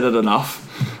overstated enough.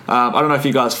 I don't know if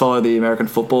you guys follow the American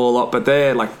football a lot, but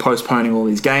they're like postponing all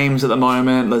these games at the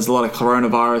moment. There's a lot of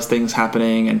coronavirus things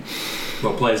happening, and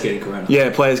Well, players getting corona. yeah,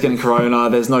 players getting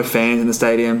corona. There's no fans in the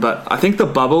stadium, but I think the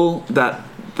bubble that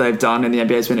they've done in the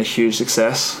NBA has been a huge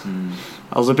success.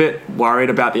 I was a bit worried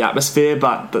about the atmosphere,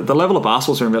 but the level of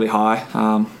basketball's been really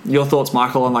high. Your thoughts,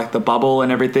 Michael, on like the bubble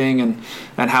and everything,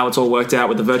 and how it's all worked out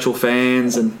with the virtual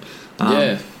fans and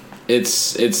Yeah,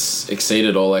 it's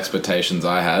exceeded all expectations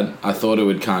I had. I thought it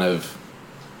would kind of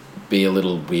be a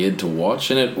little weird to watch,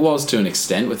 and it was to an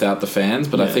extent without the fans,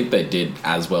 but I think they did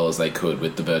as well as they could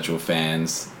with the virtual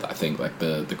fans. I think like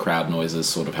the crowd noises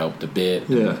sort of helped a bit.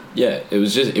 Yeah, it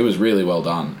was really well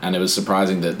done, and it was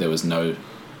surprising that there was no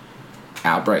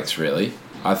outbreaks really.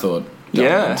 I thought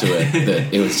going into it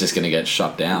that it was just going to get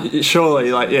shut down.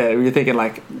 Surely, like, you're thinking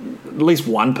like at least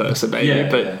one person maybe,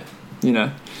 but you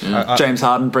know, James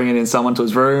Harden bringing in someone to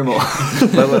his room, or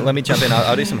let me jump in.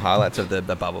 I'll do some highlights of the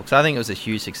bubble because I think it was a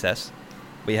huge success.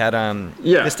 We had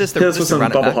here's some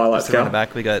bubble highlights. Run it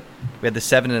back. We had the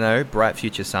 7-0 bright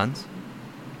future Suns.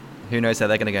 Who knows how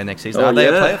they're going to go next season? Are they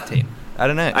a playoff team? I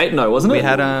don't know. 8-0, wasn't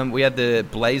it? We had the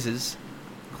Blazers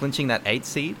clinching that 8th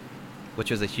seed, which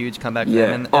was a huge comeback for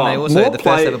them. And they also more had the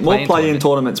first ever play-in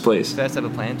tournaments, please. First ever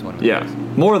play-in tournament. Yeah,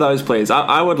 more of those, please.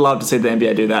 I would love to see the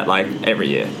NBA do that like every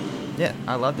year. Yeah,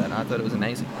 I love that. I thought it was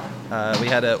amazing. We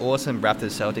had an awesome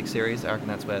Raptors-Celtics series. I reckon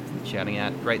that's worth shouting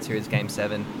out. Great series, Game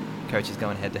 7. Coaches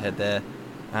going head-to-head there.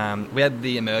 We had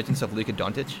the emergence of Luka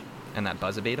Doncic and that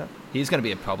buzzer beater. He's going to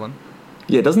be a problem.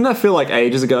 Yeah, doesn't that feel like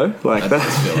ages ago? Like That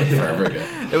does feel like forever ago.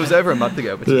 It was over a month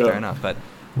ago, which is fair enough. But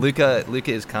Luka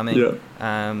is coming.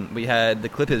 Yeah. We had the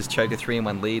Clippers choke a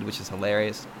 3-1 lead, which is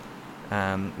hilarious.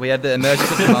 We had the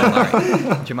emergence of Jamal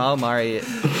Murray. Jamal Murray,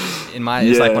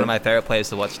 is like one of my favorite players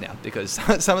to watch now because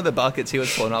some of the buckets he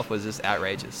was pulling off was just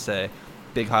outrageous. So,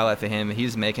 big highlight for him.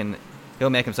 He'll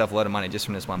make himself a lot of money just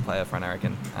from this one player front, I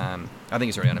reckon. I think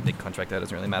he's already on a big contract. That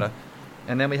doesn't really matter.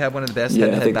 And then we had one of the best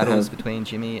head-to-head battles between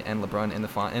Jimmy and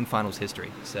LeBron in finals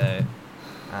history. So,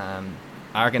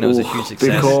 I reckon it was a huge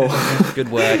success. Good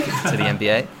work to the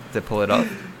NBA to pull it off.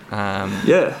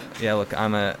 Look,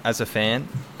 as a fan,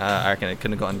 I reckon it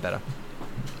couldn't have gotten better.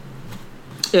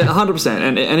 Yeah, 100%.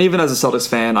 And even as a Celtics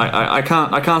fan, I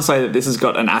can't say that this has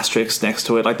got an asterisk next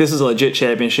to it. Like, this is a legit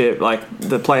championship. Like,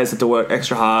 the players had to work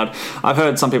extra hard. I've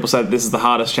heard some people say that this is the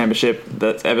hardest championship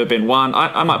that's ever been won.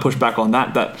 I might push back on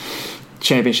that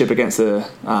championship against the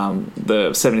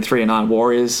 73-9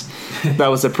 Warriors. That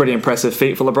was a pretty impressive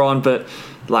feat for LeBron, but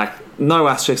like no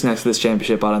asterisk next to this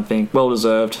championship, I don't think. Well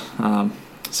deserved.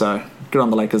 So good on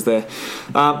the Lakers there.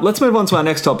 Let's move on to our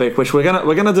next topic, which we're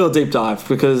gonna do a deep dive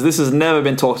because this has never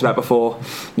been talked about before.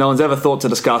 No one's ever thought to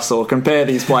discuss or compare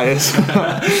these players.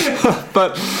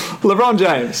 But LeBron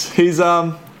James, he's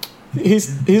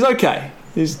okay.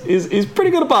 He's pretty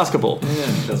good at basketball.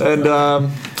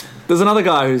 And there's another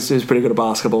guy who's pretty good at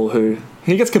basketball who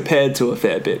he gets compared to a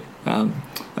fair bit.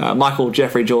 Michael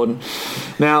Jeffrey Jordan.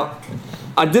 Now,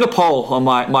 I did a poll on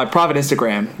my private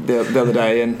Instagram the other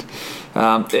day, and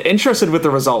interested with the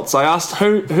results. I asked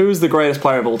who's the greatest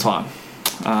player of all time.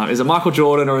 Is it Michael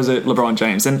Jordan or is it LeBron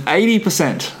James? And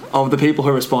 80% of the people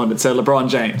who responded said LeBron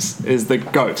James is the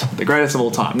GOAT, the greatest of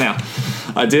all time. Now,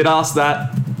 I did ask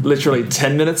that literally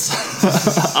 10 minutes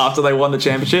after they won the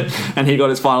championship and he got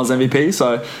his finals MVP,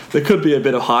 so there could be a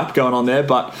bit of hype going on there,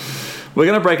 but we're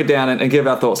going to break it down and give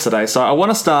our thoughts today. So I want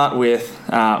to start with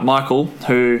Michael,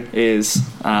 who is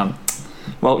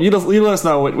you let us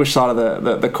know which side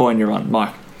of the coin you're on,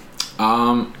 Mike.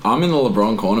 I'm in the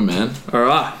LeBron corner, man. All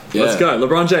right, let's go.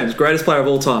 LeBron James, greatest player of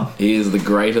all time. He is the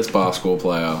greatest basketball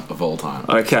player of all time.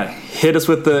 Okay, hit us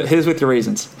with your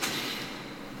reasons.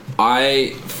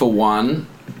 For one,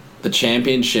 the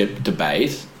championship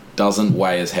debate doesn't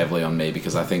weigh as heavily on me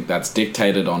because I think that's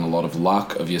dictated on a lot of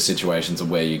luck of your situations of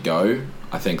where you go.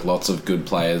 I think lots of good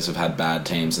players have had bad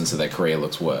teams and so their career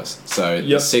looks worse. So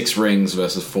the 6 rings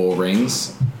versus 4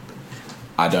 rings,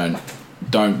 I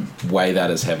don't weigh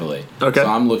that as heavily. Okay. So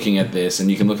I'm looking at this, and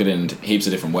you can look at it in heaps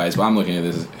of different ways, but I'm looking at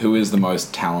this as who is the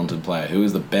most talented player? Who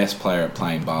is the best player at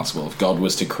playing basketball? If God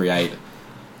was to create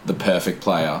the perfect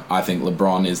player, I think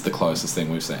LeBron is the closest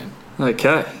thing we've seen.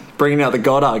 Okay. Bringing out the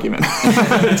God argument.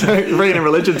 Bringing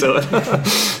religion to it.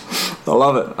 I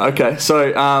love it. Okay.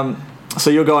 So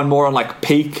you're going more on like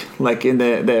peak, like in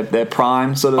their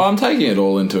prime sort of? I'm taking it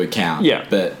all into account. Yeah.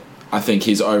 But I think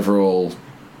his overall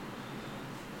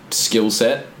skill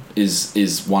set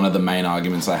is one of the main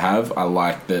arguments I have. I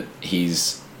like that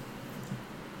he's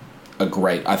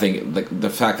I think the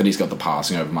fact that he's got the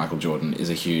passing over Michael Jordan is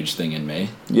a huge thing in me.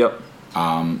 Yep.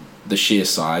 The sheer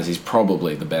size, he's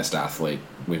probably the best athlete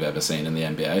we've ever seen in the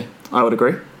NBA. I would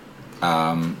agree.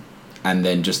 And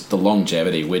then just the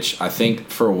longevity, which I think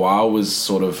for a while was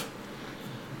sort of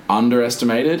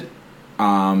underestimated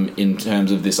in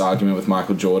terms of this argument with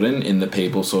Michael Jordan, in that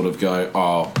people sort of go,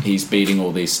 oh, he's beating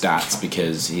all these stats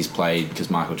because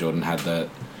Michael Jordan had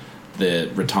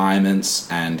the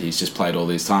retirements and he's just played all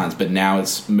these times. But now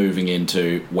it's moving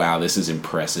into, wow, this is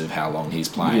impressive how long he's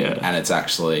playing. Yeah. And it's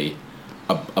actually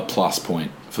a plus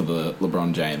point for the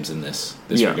LeBron James in this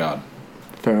regard.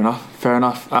 Fair enough.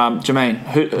 Jermaine,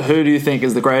 who do you think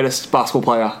is the greatest basketball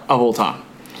player of all time?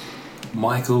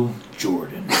 Michael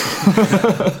Jordan.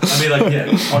 I mean, like, yeah,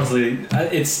 honestly,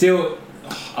 it's still,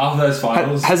 after those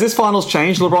finals... Has this finals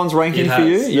changed LeBron's ranking for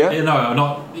you? Yeah. No,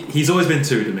 not... He's always been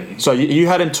 2 to me. So you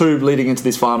had him 2 leading into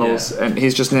these finals, and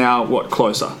he's just now,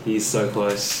 closer? He's so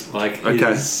close. Like,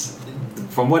 okay.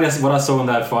 From what I saw in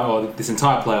that final, this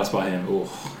entire playoffs by him,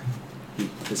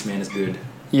 this man is good.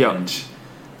 Yeah. And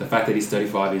the fact that he's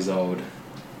 35 years old,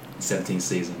 17th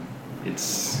season,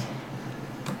 it's...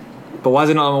 But why is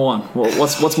he not number 1? Well,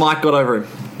 what's Mike got over him?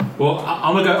 Well,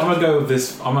 I'm gonna go with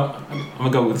this. I'm gonna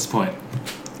go with this point.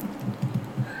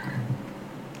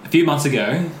 A few months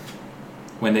ago,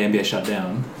 when the NBA shut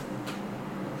down,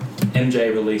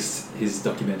 MJ released his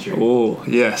documentary. Oh,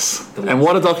 yes. And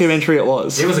what a documentary it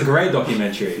was. It was a great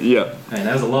documentary. Yeah. And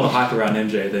there was a lot of hype around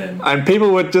MJ then. And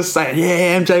people would just say,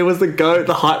 yeah, MJ was the GOAT,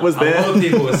 the hype was there. A lot of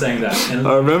people were saying that. And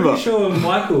I remember. I'm pretty sure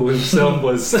Michael himself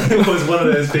was one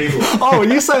of those people. Oh, are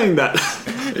you saying that?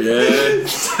 Yeah.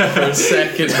 For a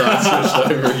second, I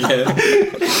switched over again.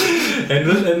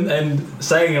 And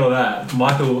saying all that,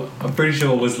 Michael, I'm pretty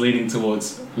sure, was leading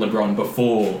towards LeBron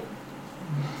before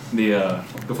the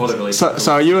release.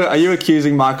 So are you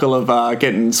accusing Michael of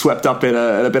getting swept up in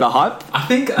a bit of hype? I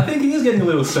think he is getting a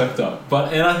little swept up,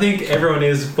 and I think everyone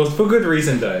is for good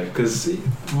reason though, because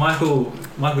Michael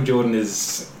Jordan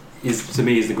is to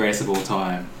me is the greatest of all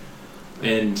time,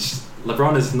 and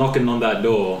LeBron is knocking on that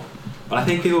door, but I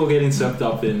think people are getting swept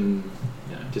up in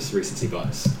just recency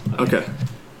bias. Okay.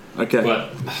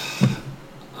 But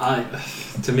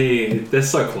to me, they're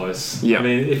so close. Yeah. I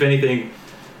mean, if anything,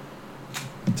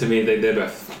 to me, they're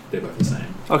both the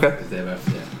same. Okay. They're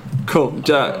both, yeah. Cool.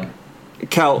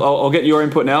 Cal, I'll get your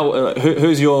input now.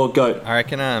 Who's your GOAT? I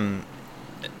reckon.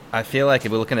 I feel like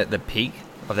if we're looking at the peak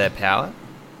of their power,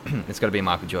 it's got to be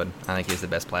Michael Jordan. I think he's the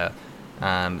best player.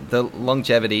 The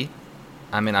longevity.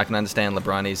 I mean, I can understand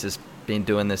LeBron. He's just been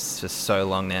doing this for so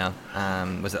long now.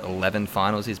 Was it 11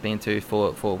 finals he's been to?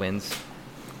 4 wins.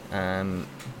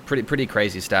 Pretty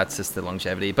crazy stats, just the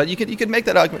longevity. But you could make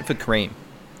that argument for Kareem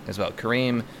as well.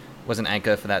 Kareem was an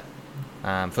anchor for that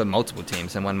for multiple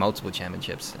teams and won multiple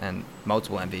championships and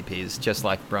multiple MVPs, just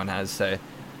like LeBron has. So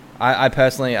I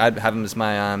personally, I'd have him as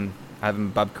my I have him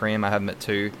above Kareem. I have him at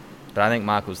 2, but I think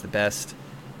Michael's the best.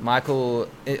 Michael,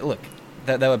 look,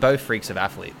 they were both freaks of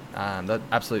athlete. They're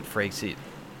absolute freaks.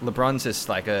 LeBron's just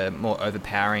like a more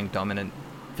overpowering, dominant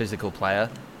physical player,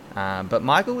 but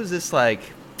Michael was his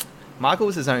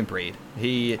own breed.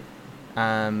 He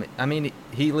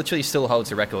literally still holds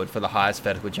the record for the highest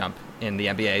vertical jump in the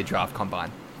NBA draft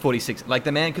combine. 46. Like,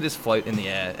 the man could just float in the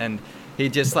air, and he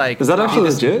just like... Is that actually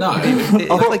legit? No. I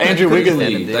thought like Andrew Wiggins...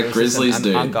 That Grizzlies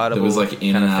dude that was like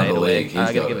in and out of the league.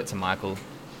 I gotta give it to Michael.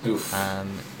 Oof.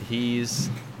 He's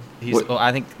well,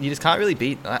 I think you just can't really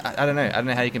beat... I don't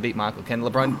know how you can beat Michael. Can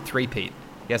LeBron three-peat?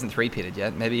 He hasn't three-peated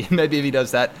yet. Maybe if he does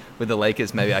that with the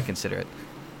Lakers, maybe I consider it.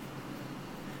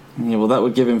 Yeah, well, that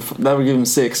would give him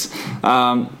 6.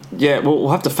 We'll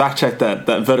have to fact check that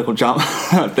vertical jump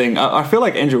thing. I feel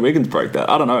like Andrew Wiggins broke that.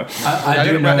 I don't know. I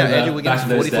do know that Andrew Wiggins back in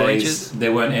those 44 days, inches.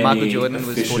 there weren't any Michael Jordan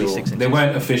official, was 46 inches. There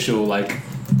weren't official like,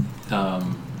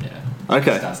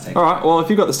 Okay. All right. Well, if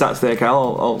you've got the stats there,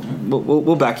 Cal,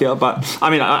 we'll back you up. But I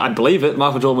mean, I believe it.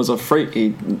 Michael Jordan was a freak.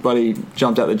 He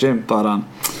jumped out the gym. But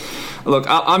look,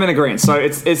 I'm in agreement. So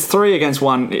it's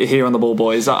 3-1 here on the Ball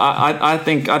Boys. I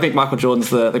think Michael Jordan's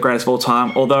the greatest of all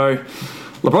time. Although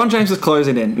LeBron James is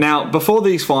closing in. Now, before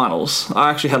these finals, I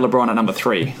actually had LeBron at number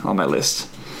 3 on my list.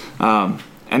 And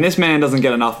this man doesn't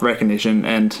get enough recognition,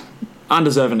 and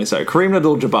undeservingly so. Kareem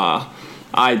Abdul-Jabbar,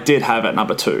 I did have at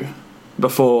number 2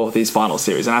 before these final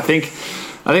series. And I think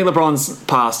LeBron's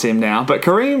passed him now. But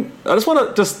Kareem, I just want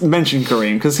to just mention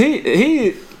Kareem, because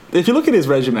he if you look at his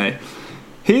resume,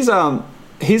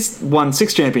 he's won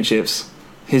 6 championships.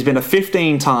 He's been a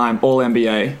 15-time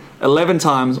All-NBA, 11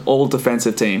 times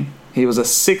All-Defensive Team. He was a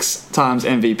 6 times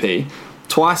MVP.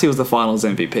 Twice he was the Finals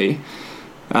MVP.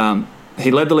 He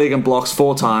led the league in blocks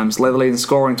 4 times, led the league in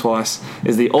scoring twice,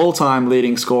 is the all-time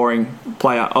leading scoring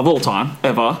player of all time,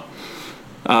 ever.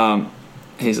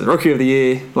 He's the Rookie of the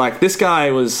Year. Like, this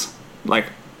guy was, like,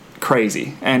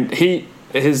 crazy. And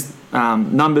his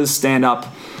numbers stand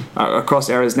up across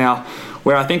eras. Now,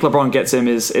 where I think LeBron gets him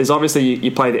is obviously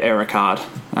you play the era card.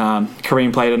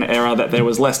 Kareem played in an era that there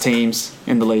was less teams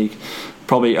in the league,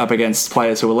 probably up against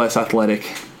players who were less athletic,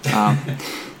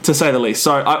 to say the least.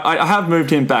 So I have moved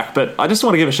him back, but I just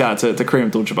want to give a shout out to Kareem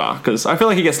Abdul-Jabbar, because I feel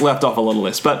like he gets left off a little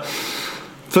list. But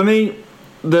for me,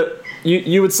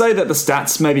 you would say that the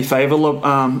stats maybe favour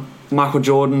Michael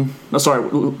Jordan.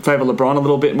 Favour LeBron a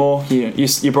little bit more.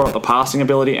 You brought up the passing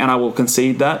ability, and I will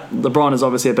concede that. LeBron is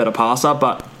obviously a better passer,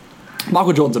 but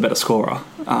Michael Jordan's a better scorer.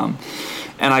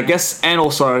 And I guess, and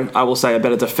also I will say a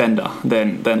better defender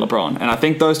than LeBron. And I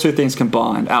think those two things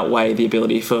combined outweigh the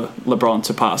ability for LeBron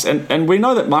to pass. And we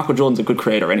know that Michael Jordan's a good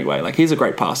creator anyway. Like, he's a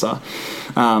great passer.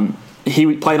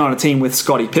 He played on a team with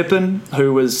Scottie Pippen,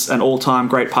 who was an all-time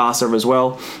great passer as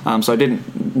well. So I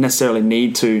didn't necessarily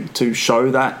need to show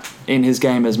that in his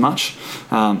game as much.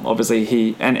 Obviously,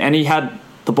 he had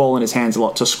the ball in his hands a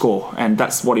lot to score, and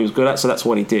that's what he was good at, so that's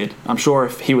what he did. I'm sure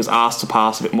if he was asked to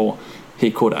pass a bit more,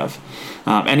 he could have.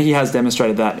 And he has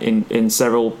demonstrated that in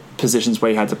several positions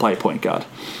where he had to play point guard.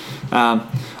 I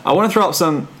want to throw up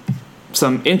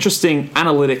some interesting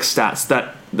analytic stats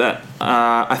that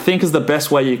I think is the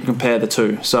best way you can compare the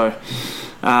two. So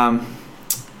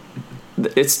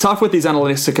it's tough with these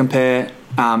analytics to compare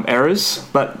errors,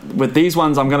 but with these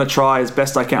ones I'm going to try as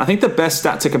best I can. I think the best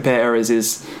stat to compare errors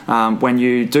is when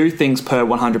you do things per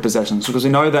 100 possessions, because we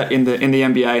know that in the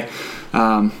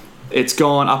NBA it's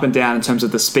gone up and down in terms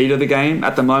of the speed of the game.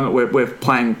 At the moment we're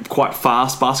playing quite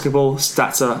fast basketball.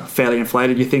 Stats are fairly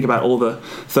inflated. You think about all the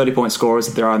 30-point scorers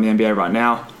that there are in the NBA right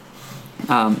now.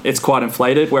 It's quite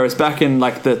inflated, whereas back in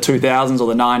like the 2000s or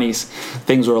the 90s,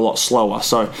 things were a lot slower.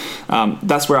 So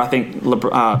that's where I think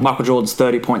Michael Jordan's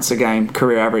 30 points a game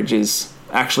career average is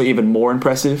actually even more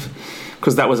impressive,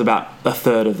 because that was about a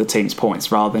third of the team's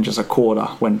points rather than just a quarter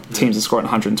when teams are scoring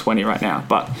 120 right now.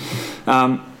 But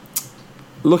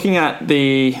looking at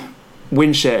the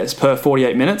win shares per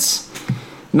 48 minutes,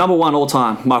 number 1 all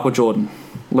time, Michael Jordan.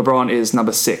 LeBron is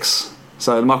number 6.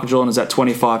 So Michael Jordan is at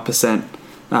 25%.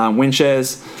 Win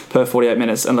shares per 48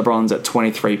 minutes, and LeBron's at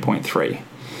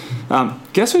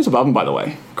 23.3. Guess who's above him, by the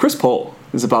way? Chris Paul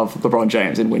is above LeBron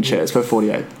James in win shares per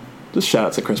 48. Just shout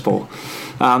out to Chris Paul.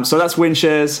 So that's win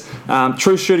shares.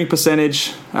 True shooting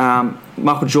percentage,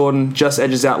 Michael Jordan just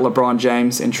edges out LeBron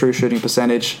James in true shooting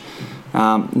percentage.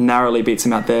 Narrowly beats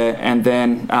him out there. And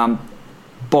then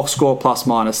box score plus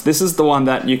minus. This is the one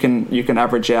that you can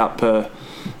average out per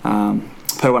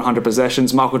 100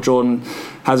 possessions. Michael Jordan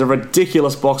has a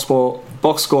ridiculous box score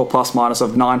plus minus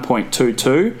of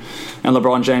 9.22, and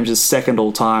LeBron James is second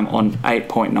all time on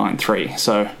 8.93.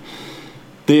 So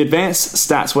the advanced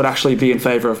stats would actually be in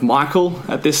favour of Michael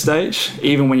at this stage,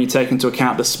 even when you take into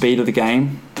account the speed of the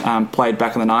game played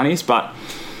back in the 90s. But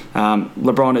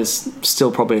LeBron is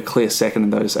still probably a clear second in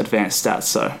those advanced stats.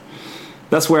 So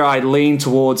that's where I lean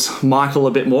towards Michael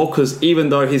a bit more, because even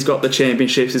though he's got the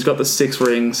championships, he's got the 6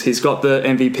 rings, he's got the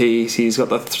MVPs, he's got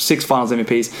the 6 finals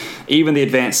MVPs, even the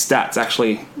advanced stats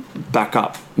actually back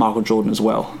up Michael Jordan as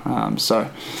well.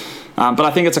 But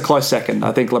I think it's a close second.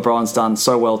 I think LeBron's done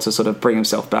so well to sort of bring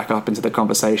himself back up into the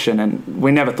conversation, and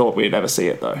we never thought we'd ever see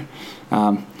it, though.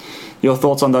 Your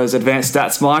thoughts on those advanced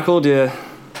stats, Michael?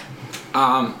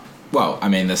 Well, I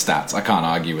mean, the stats, I can't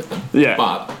argue with them. Yeah.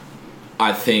 But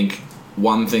I think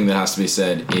one thing that has to be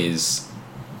said is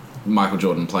Michael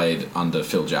Jordan played under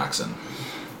Phil Jackson.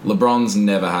 LeBron's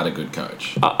never had a good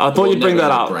coach. I thought you'd bring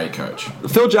that up. Great coach.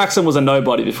 Phil Jackson was a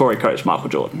nobody before he coached Michael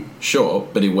Jordan. Sure,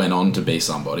 but he went on to be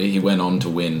somebody. He went on to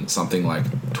win something like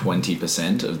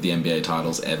 20% of the NBA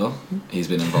titles ever. He's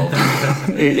been involved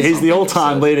in. He's the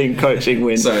all-time leading coaching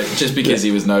win. So just because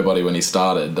he was nobody when he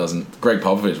started doesn't... Greg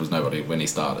Popovich was nobody when he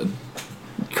started.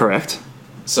 Correct.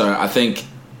 So I think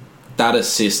that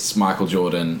assists Michael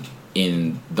Jordan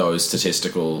in those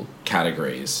statistical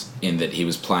categories, in that he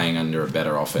was playing under a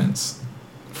better offense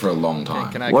for a long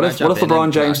time. What if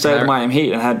LeBron James stayed at the Miami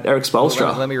Heat and had Eric Spoelstra?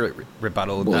 Well, let me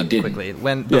rebuttal that quickly.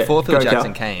 Before Phil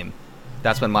Jackson came,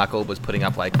 that's when Michael was putting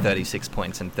up like 36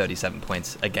 points and 37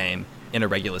 points a game in a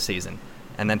regular season.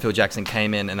 And then Phil Jackson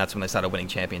came in, and that's when they started winning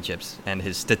championships. And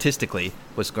his statistically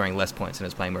was scoring less points and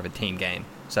was playing more of a team game.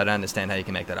 So I don't understand how you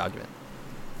can make that argument.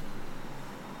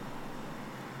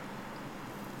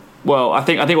 Well, I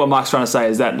think what Mike's trying to say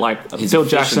is that like his Phil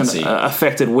efficiency. Jackson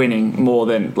affected winning more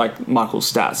than like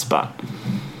Michael's stats, but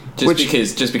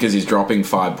just because he's dropping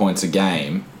 5 points a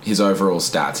game, his overall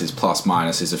stats, his plus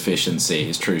minus, his efficiency,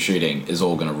 his true shooting is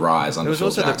all going to rise under There was Phil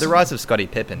also Jackson. the rise of Scottie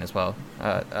Pippen as well.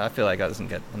 I feel like that doesn't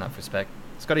get enough respect.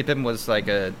 Scottie Pippen was like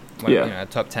a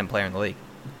top 10 player in the league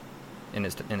in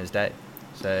his day.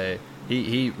 So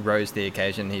he rose to the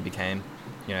occasion. He became,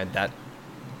 that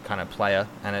kind of player,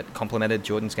 and it complemented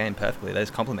Jordan's game perfectly. They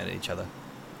just complemented each other.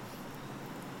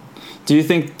 Do you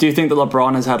think that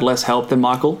LeBron has had less help than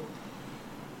Michael?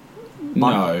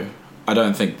 No, I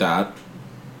don't think that.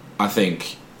 I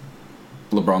think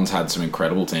LeBron's had some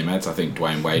incredible teammates. I think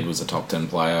Dwayne Wade was a top 10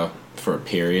 player for a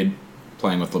period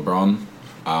playing with LeBron.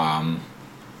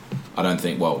 I don't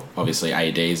think, obviously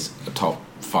AD's a top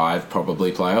 5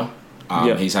 probably player.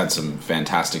 He's had some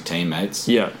fantastic teammates.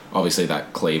 Yeah. Obviously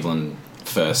that Cleveland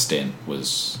first stint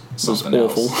was something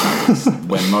awful. else.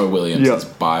 When Mo Williams is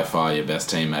by far your best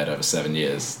teammate over 7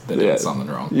 years, they're doing something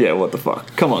wrong. Yeah, what the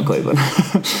fuck? Come on, Cleveland.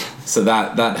 So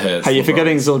that hurts. Hey, you're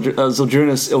forgetting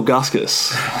Zildjiunas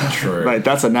Ilgauskas. True. Mate,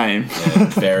 that's a name.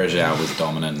 Farajao was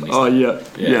dominant.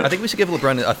 Yeah. I think we should give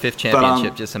LeBron a 5th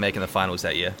championship just for making the finals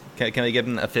that year. Can we give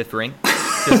him a 5th ring?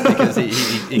 Just because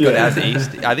he got out of the East.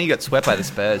 I think he got swept by the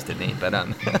Spurs, didn't he? But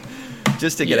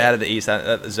just to get out of the East,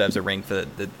 that deserves a ring for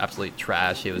the absolute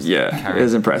trash he was carrying. It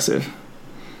was impressive.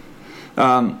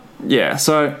 So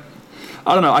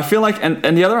I don't know. I feel like,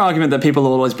 and the other argument that people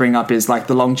always bring up is like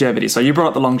the longevity. So you brought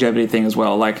up the longevity thing as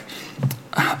well. Like,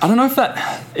 I don't know if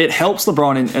that it helps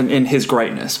LeBron in his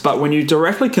greatness, but when you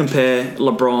directly compare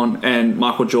LeBron and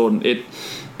Michael Jordan, it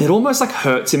almost like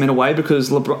hurts him in a way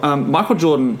because Michael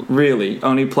Jordan really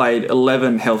only played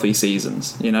 11 healthy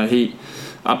seasons. He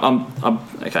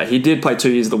did play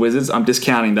 2 years of the Wizards. I'm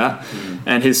discounting that.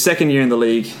 And his second year in the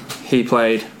league, he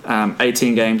played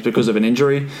 18 games because of an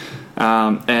injury.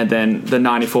 And then the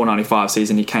 94-95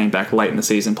 season, he came back late in the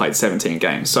season, played 17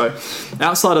 games. So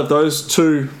outside of those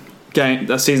 2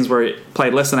 seasons where he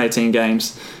played less than 18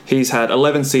 games, he's had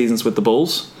 11 seasons with the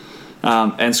Bulls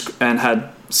and had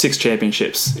 6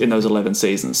 championships in those 11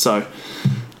 seasons. So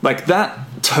like that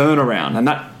turnaround and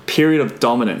that period of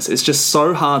dominance is just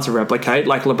so hard to replicate.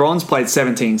 Like LeBron's played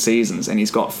 17 seasons and he's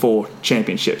got 4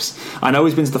 championships. I know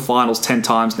he's been to the finals 10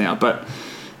 times now, but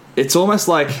it's almost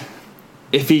like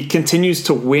if he continues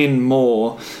to win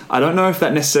more, I don't know if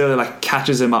that necessarily like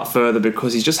catches him up further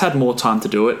because he's just had more time to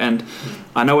do it. And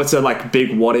I know it's a like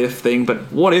big what if thing,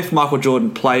 but what if Michael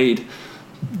Jordan played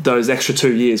those extra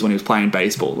 2 years when he was playing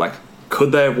baseball? Like,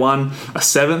 could they have won a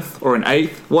 7th or an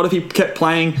 8th? What if he kept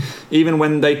playing even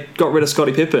when they got rid of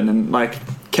Scottie Pippen and like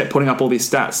kept putting up all these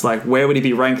stats? Like, where would he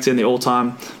be ranked in the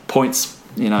all-time points,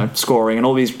 scoring and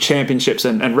all these championships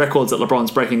and records that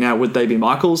LeBron's breaking now? Would they be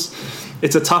Michael's?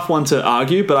 It's a tough one to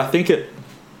argue, but I think it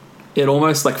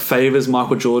almost like favors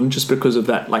Michael Jordan just because of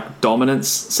that like dominance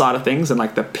side of things and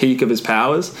like the peak of his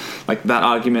powers. Like that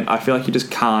argument, I feel like you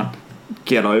just can't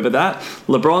get over that.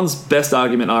 LeBron's best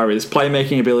argument are his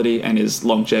playmaking ability and his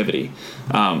longevity.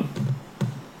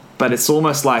 But it's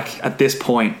almost like at this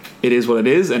point, it is what it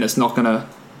is, and it's not going to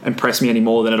impress me any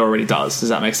more than it already does. Does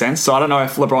that make sense? So I don't know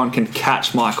if LeBron can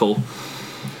catch Michael.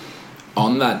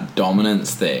 On that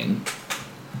dominance thing,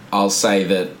 I'll say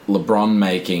that LeBron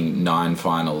making 9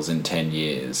 finals in 10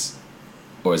 years,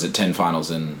 or is it 10 finals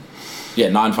in... Yeah,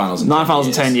 9 finals in 9 finals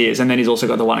in 10 years, and then he's also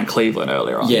got the one in Cleveland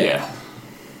earlier on. Yeah.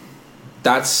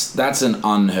 That's an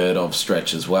unheard of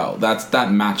stretch as well.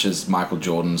 That matches Michael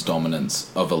Jordan's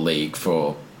dominance of a league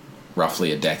for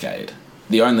roughly a decade.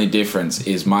 The only difference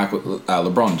is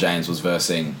LeBron James was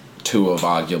versing 2 of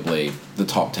arguably the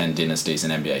top 10 dynasties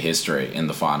in NBA history in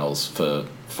the finals for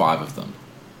 5 of them.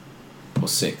 Or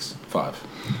 6, 5.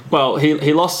 Well,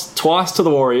 he lost twice to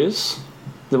the Warriors.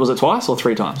 Was it twice or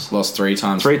 3 times? Lost 3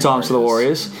 times. 3 times to the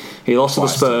Warriors. He lost to the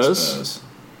Spurs.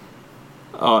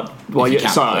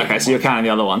 So you're counting the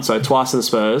other one. So twice to the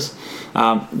Spurs.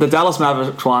 The Dallas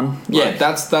Mavericks one. Yeah,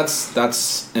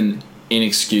 that's an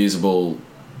inexcusable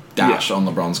dash on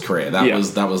LeBron's career. That Yeah.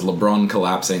 was LeBron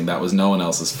collapsing. That was no one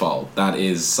else's fault. That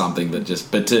is something that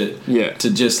just, but to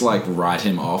just like write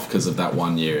him off because of that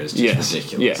 1 year is just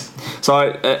ridiculous. Yeah. So,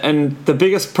 and the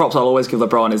biggest props I'll always give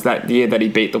LeBron is that year that he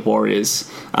beat the Warriors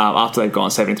after they've gone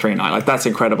 73-9. Like, that's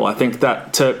incredible. I think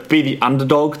that to be the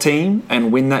underdog team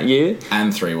and win that year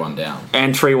And 3-1 down.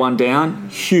 and 3-1 down,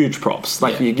 huge props.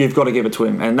 Like, you've got to give it to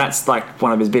him, and that's like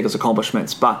one of his biggest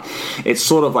accomplishments. But it's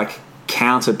sort of like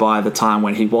countered by the time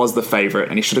when he was the favorite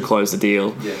and he should have closed the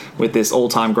deal with this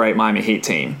all-time great Miami Heat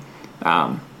team.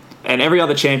 And every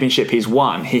other championship he's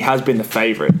won, he has been the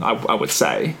favorite, I would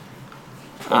say.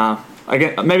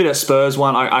 Again, maybe the Spurs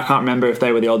one, I can't remember if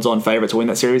they were the odds-on favorite to win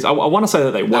that series. I want to say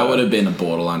that they were. That would have been a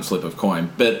borderline flip of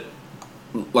coin. But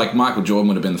like Michael Jordan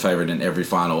would have been the favorite in every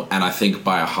final, and I think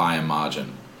by a higher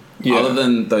margin. Yeah. Other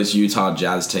than those Utah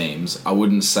Jazz teams, I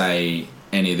wouldn't say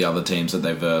any of the other teams that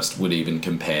they versed would even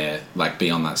compare, like be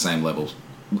on that same level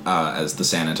as the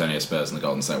San Antonio Spurs and the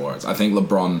Golden State Warriors. I think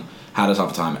LeBron had a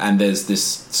tough time, and there's this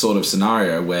sort of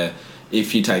scenario where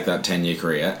if you take that 10-year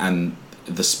career and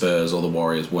the Spurs or the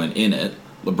Warriors weren't in it,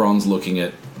 LeBron's looking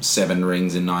at 7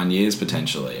 rings in 9 years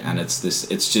potentially, and it's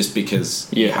just because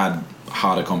he had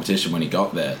harder competition when he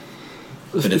got there.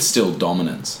 But it's still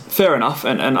dominance. Fair enough,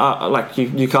 and like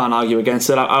you can't argue against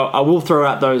it. I will throw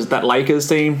out that Lakers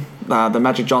team, the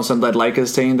Magic Johnson led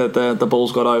Lakers team that the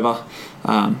Bulls got over,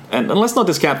 and let's not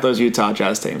discount those Utah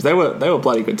Jazz teams. They were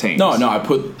bloody good teams. No,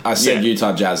 I said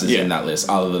Utah Jazz is in that list.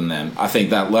 Other than them, I think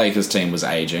that Lakers team was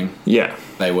aging. Yeah,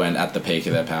 they weren't at the peak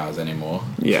of their powers anymore.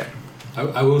 Yeah,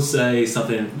 I will say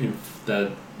something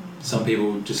that some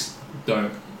people just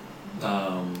don't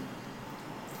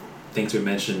think to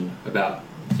mention about,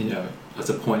 as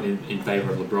a point in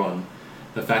favour of LeBron.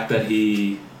 The fact that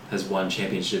he has won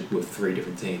championship with 3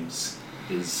 different teams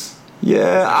is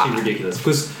actually ridiculous.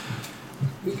 Because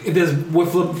there's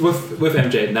with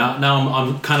MJ now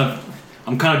I'm kind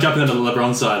of jumping on the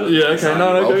LeBron side.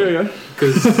 Go.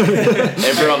 Because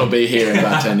everyone will be here in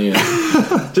about 10 years.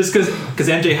 Just because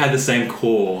MJ had the same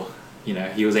core,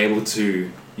 he was able to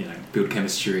build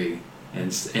chemistry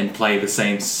and play the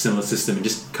same similar system and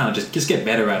just get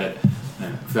better at it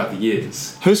throughout the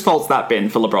years. Whose fault's that been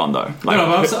for LeBron though?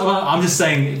 I'm just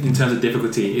saying in terms of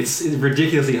difficulty, it's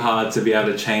ridiculously hard to be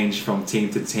able to change from team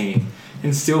to team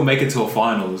and still make it to a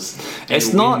finals.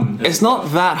 It's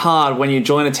not that hard when you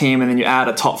join a team and then you add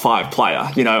a top 5 player,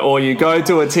 or you go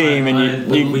to a team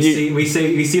we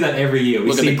see that every year.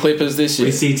 Look at the Clippers this year.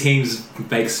 We see teams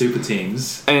make super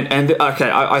teams. And okay,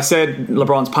 I said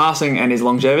LeBron's passing and his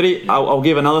longevity. I'll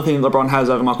give another thing LeBron has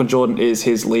over Michael Jordan is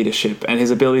his leadership and his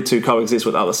ability to coexist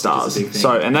with other stars.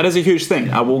 So, and that is a huge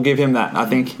thing. I will give him that. I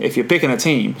think if you're picking a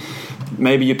team,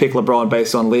 maybe you pick LeBron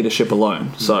based on leadership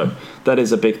alone. So that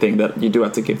is a big thing that you do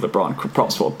have to give LeBron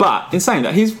props for. But in saying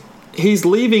that, he's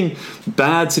leaving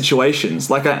bad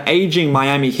situations, like an aging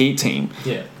Miami Heat team,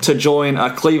 to join a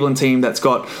Cleveland team that's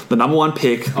got the number 1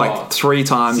 pick 3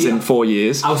 times in 4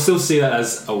 years. I'll still see that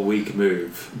as a weak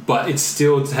move, but it's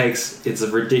a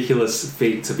ridiculous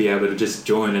feat to be able to just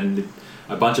join and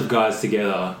a bunch of guys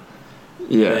together.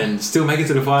 Yeah, and still make it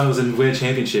to the finals and win a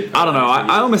championship. I don't know.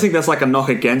 I almost think that's like a knock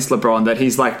against LeBron, that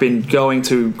he's like been going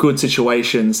to good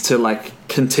situations to like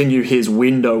continue his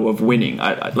window of winning.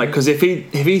 Because if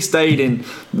he stayed in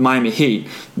Miami Heat,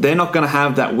 they're not going to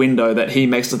have that window that he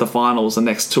makes to the finals the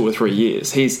next 2 or 3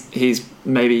 years. He's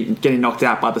maybe getting knocked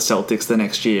out by the Celtics the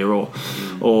next year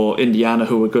or Indiana,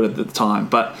 who were good at the time.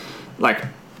 But like,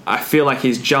 I feel like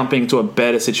he's jumping to a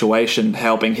better situation,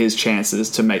 helping his chances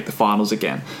to make the finals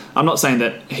again. I'm not saying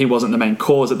that he wasn't the main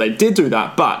cause that they did do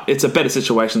that, but it's a better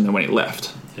situation than when he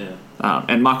left. Yeah.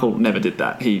 And Michael never did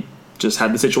that. He just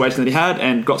had the situation that he had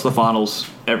and got to the finals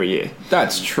every year.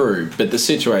 That's true, but the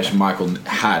situation Michael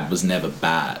had was never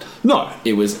bad. No.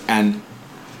 It was, and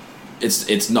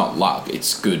it's not luck.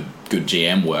 It's good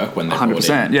GM work when they brought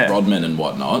in Rodman and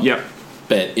whatnot. Yep.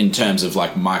 But in terms of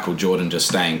like Michael Jordan just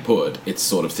staying put, it's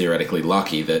sort of theoretically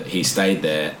lucky that he stayed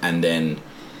there, and then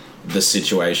the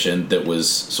situation that was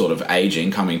sort of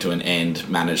aging, coming to an end,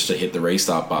 managed to hit the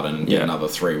restart button and get another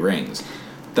 3 rings.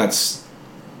 That's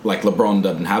like LeBron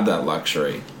doesn't have that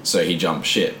luxury, so he jumped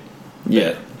ship.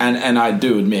 Yeah. And I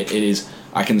do admit it is,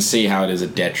 I can see how it is a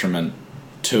detriment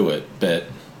to it, but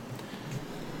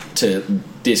to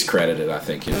discredit it, I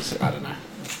think is, I don't know.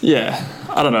 Yeah,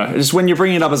 I don't know. Just when you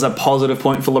bring it up as a positive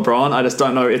point for LeBron, I just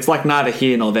don't know. It's like neither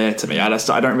here nor there to me. I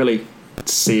don't really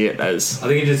see it as. I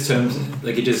think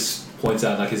it just points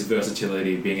out like his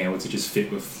versatility, being able to just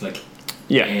fit with like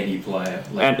any player.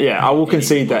 Like, and I will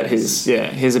concede that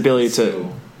his ability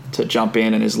to jump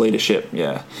in and his leadership.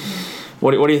 Yeah.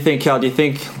 What do you think, Cal? Do you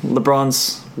think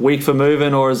LeBron's weak for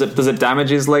moving, or does it damage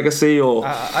his legacy? Or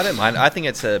I don't mind. I think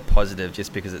it's a positive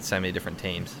just because it's so many different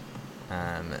teams.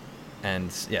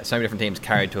 And yeah, so many different teams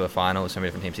carried to a final, so many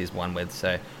different teams he's won with.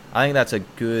 So I think that's a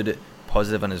good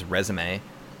positive on his resume.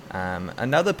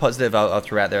 Another positive I'll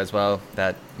throw out there as well,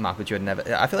 that Michael Jordan never...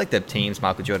 I feel like the teams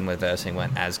Michael Jordan were versing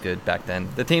weren't as good back then.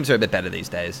 The teams are a bit better these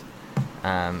days.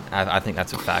 I think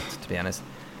that's a fact, to be honest.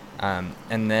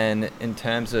 And then in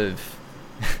terms of...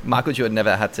 Michael Jordan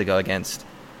never had to go against...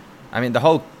 I mean, the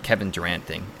whole Kevin Durant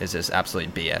thing is just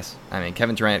absolute BS. I mean,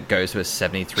 Kevin Durant goes to a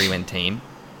 73-win team,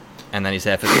 and then he's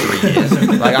there for 3 years.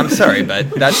 Like, I'm sorry, but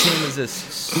that team was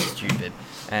just stupid.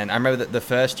 And I remember that the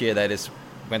first year they just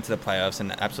went to the playoffs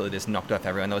and absolutely just knocked off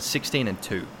everyone. There was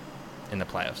 16-2 in the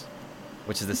playoffs,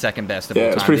 which is the second best of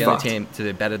all time. The only team to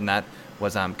do better than that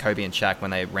was Kobe and Shaq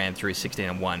when they ran through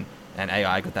 16-1, and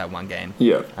AI got that one game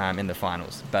in the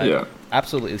finals. But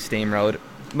absolutely steamrolled.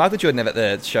 Michael Jordan never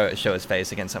had to show his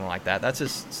face against someone like that. That's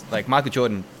just like Michael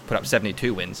Jordan put up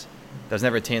 72 wins. There was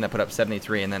never a team that put up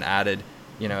 73 and then added,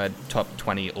 a top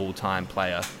 20 all-time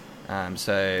player.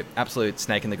 So absolute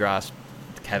snake in the grass.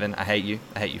 Kevin, I hate you.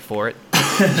 I hate you for it.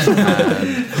 If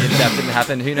that didn't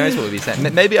happen, who knows what we'd be saying.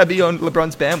 Maybe I'd be on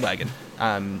LeBron's bandwagon.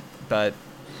 But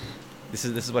this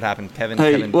is what happened. Kevin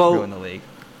ruined the league.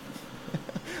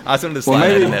 I just wanted to slide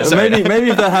that in there. Maybe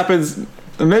if that happens...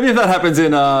 Maybe if that happens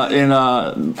in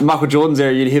Michael Jordan's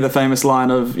era, you'd hear the famous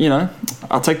line of,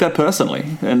 I'll take that personally.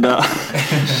 And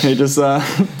he just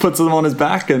puts them on his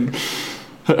back, and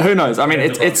who knows? I mean,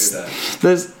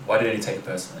 there's... Why did he take it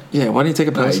personally? Yeah, why did he take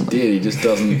it personally? He did. He just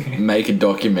doesn't make a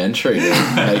documentary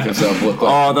to make himself look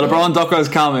like... Oh, the LeBron doco is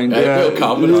coming. It will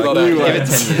come, but it's not Give it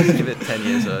 10 years. Give it 10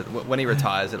 years. Or when he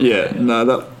retires,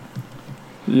 it'll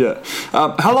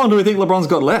how long do we think LeBron's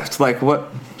got left?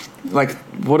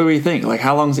 What do we think? Like,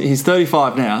 how long? He's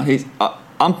 35 now.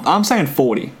 I'm saying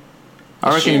 40.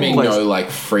 Assuming no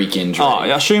freak injury. Oh,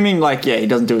 assuming he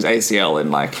doesn't do his ACL in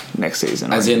next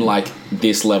season. As in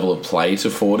this level of play to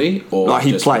 40, or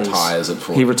he just plays. Retires at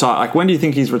 40. He retires. When do you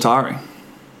think he's retiring?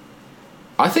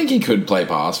 I think he could play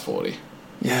past 40.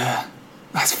 Yeah,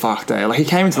 that's fucked. He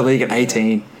came into the league at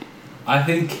 18. I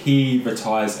think he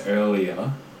retires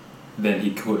earlier than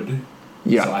he could.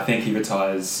 Yeah. So I think he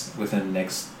retires within the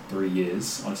next 3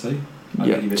 years. Honestly. Do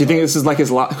you think this is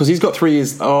his last? Because he's got 3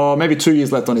 years, or maybe 2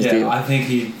 years left on his deal. Yeah, I think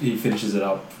he finishes it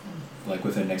up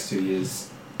within the next 2 years.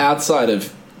 Outside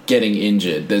of getting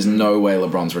injured, there's no way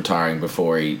LeBron's retiring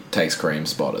before he takes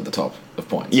Kareem's spot at the top of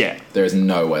points. Yeah, there is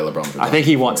no way LeBron's retiring. I think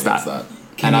he wants that.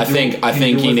 And I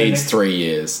think he needs 3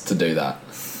 years to do that.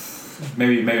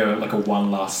 Maybe a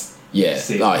one last. Yeah,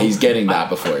 he's getting that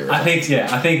before he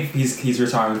retires. I think he's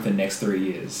retiring within the next 3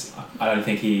 years. I don't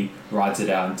think he rides it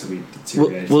out until he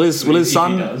deteriorates.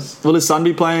 Will his son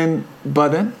be playing by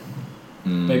then?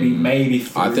 Maybe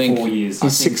 3 or 4 years. I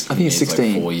think he's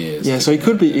 16. 4 years. Yeah, so he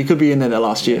could be in there that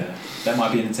last year. Yeah, that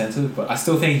might be an incentive, but I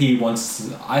still think he wants.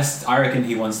 I reckon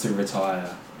he wants to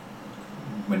retire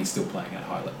when he's still playing at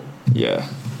high level. Yeah.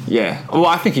 Well,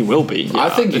 I think he will be. Yeah. I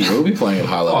think he will be playing at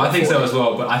high level. Oh, I think so as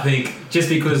well. But I think just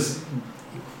because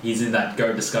he's in that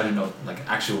GOAT discussion, or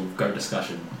actual GOAT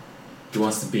discussion, he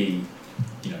wants to be,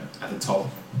 at the top,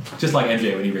 just like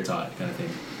MJ when he retired, kind of thing.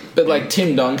 But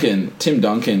Tim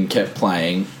Duncan kept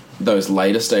playing those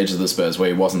later stages of the Spurs where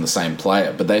he wasn't the same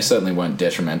player, but they certainly weren't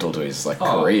detrimental to his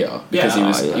career because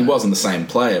he wasn't the same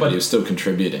player, but he was still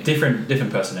contributing.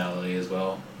 Different personality as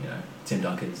well. Tim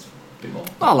Duncan's a bit more.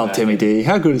 I love Timmy D.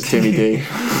 How good is Timmy D?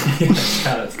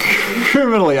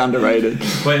 Criminally underrated.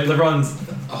 But LeBron's,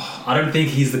 I don't think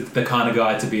he's the kind of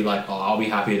guy to be like, I'll be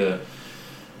happy to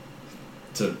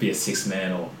be a sixth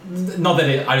man, or not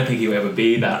that I don't think he'll ever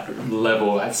be that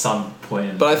level at some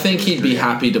point. But I think he'd be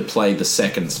happy to play the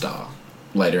second star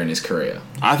later in his career.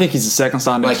 I think he's the second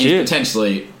star next year. He's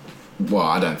potentially. Well,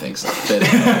 I don't think so. But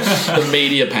the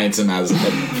media paints him as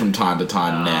from time to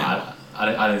time now.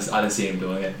 I don't see him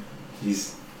doing it.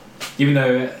 He's, even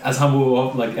though as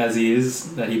humble as he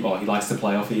is, that he likes to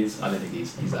play off. I don't think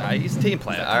he's that. He's a team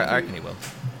player. I reckon he will.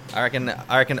 I reckon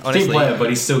honestly. Team player, but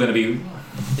he's still going to be.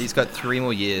 He's got 3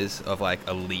 more years of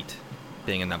elite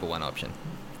being a number one option,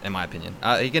 in my opinion.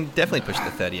 He can definitely push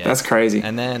the 38. That's crazy.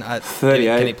 And then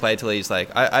 38. Can he play till he's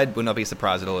I would not be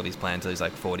surprised at all if he's playing till he's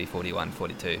 40, 41,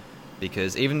 42.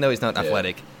 Because even though he's not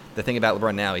athletic, the thing about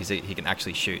LeBron now is he can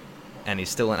actually shoot, and he's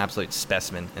still an absolute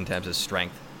specimen in terms of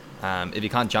strength. If he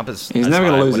can't jump he's never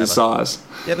going to lose his size.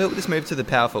 Yeah, but he'll just move to the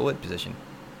power forward position.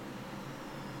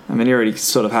 I mean, he already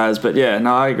sort of has, but yeah,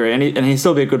 no, I agree. And he'd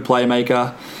still be a good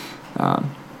playmaker.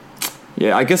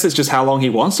 yeah, I guess it's just how long he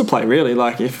wants to play, really.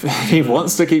 Like, if he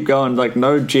wants to keep going, like,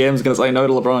 no GM's going to say no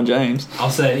to LeBron James. I'll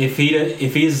say if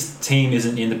his team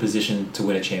isn't in the position to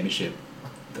win a championship,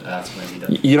 that's when he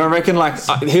does. You don't reckon, like,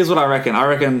 here's what I reckon. I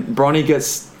reckon Bronny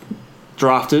gets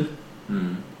drafted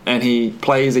and he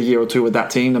plays a year or two with that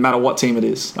team, no matter what team it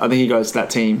is. I think he goes to that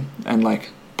team and,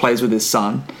 like, plays with his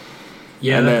son.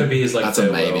 Yeah, and that then, could be his, like, That's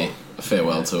a maybe. A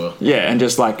farewell tour. Yeah, and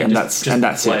just like, and just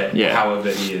that's play it. Yeah, however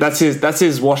he is. That's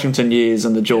his Washington years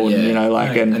and the Jordan, Yeah. you know,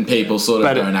 like, And people sort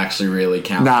of don't actually really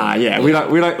count. Nah, them. yeah, we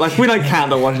don't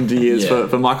count the Washington years Yeah.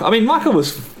 for Michael. I mean, Michael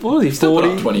was, what was he, Still put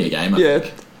 40? up 20 a game. I Yeah,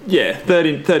 think. yeah,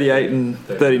 30, 38 and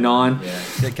 39.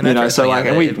 Yeah. Can You I know, throw so something like,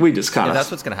 out and there? we just kind If of. that's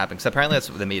what's going to happen, because apparently that's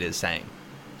what the media is saying.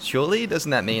 Surely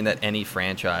doesn't that mean that any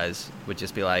franchise would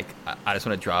just be like, I just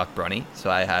want to draft Bronny,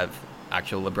 so I have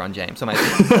actual LeBron James on my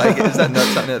team? Like, is that not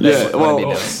something that Yeah, they want to be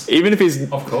well, doing? even if he's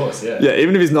Of course, yeah.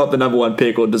 even if he's not the number one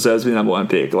pick or deserves to be the number one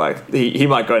pick, like he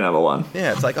might go number one.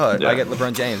 Yeah, it's like, oh, Yeah. I get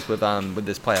LeBron James with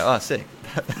this player. Oh, sick.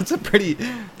 That's a pretty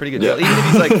good Yeah. deal. Even if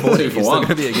he's like 40, 2 he's for still 1. going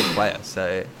to be a good player.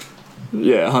 So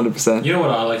Yeah, 100%. You know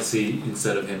what I like to see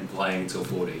instead of him playing until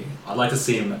 40? I'd like to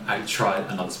see him try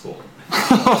another sport.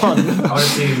 I want to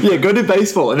see him. Yeah, go to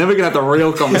baseball, and then we can have the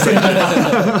real conversation.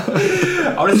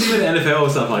 I want to see him in the NFL or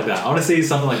something like that. I want to see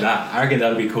something like that. I reckon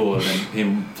that would be cooler than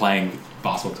him playing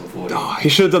basketball till 40. He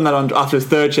should have done that after his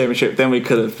third championship. Then we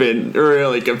could have been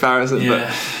really comparison.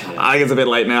 Yeah. But I think it's a bit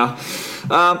late now.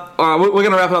 All right, we're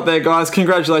going to wrap it up there, guys.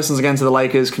 Congratulations again to the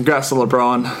Lakers. Congrats to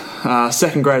LeBron,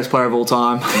 second greatest player of all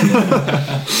time.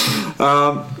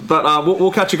 But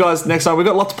we'll catch you guys next time. We've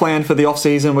got lots planned for the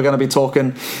off-season. We're going to be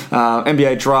talking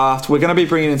NBA draft. We're going to be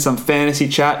bringing in some fantasy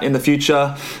chat in the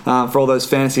future for all those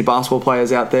fantasy basketball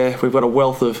players out there. We've got a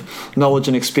wealth of knowledge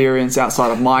and experience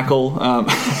outside of Michael.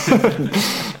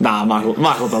 Nah,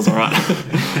 Michael does all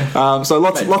right. So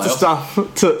lots of stuff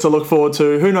to look forward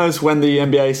to. Who knows when the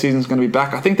NBA season's going to be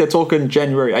back? I think they're talking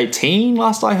January 18,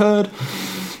 last I heard.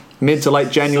 Mid to late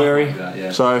January. Something like that,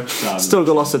 yeah. So still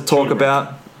got lots to talk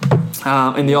about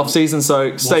in the off season.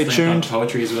 So stay More tuned.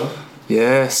 Poetry as well.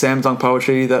 Yeah, Sam Dunk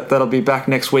Poetry. That'll be back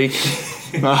next week.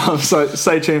 So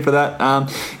stay tuned for that.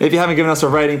 If you haven't given us a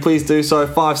rating, please do so.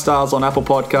 5 stars on Apple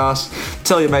Podcasts.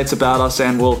 Tell your mates about us,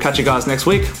 and we'll catch you guys next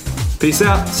week. Peace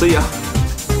out. See ya.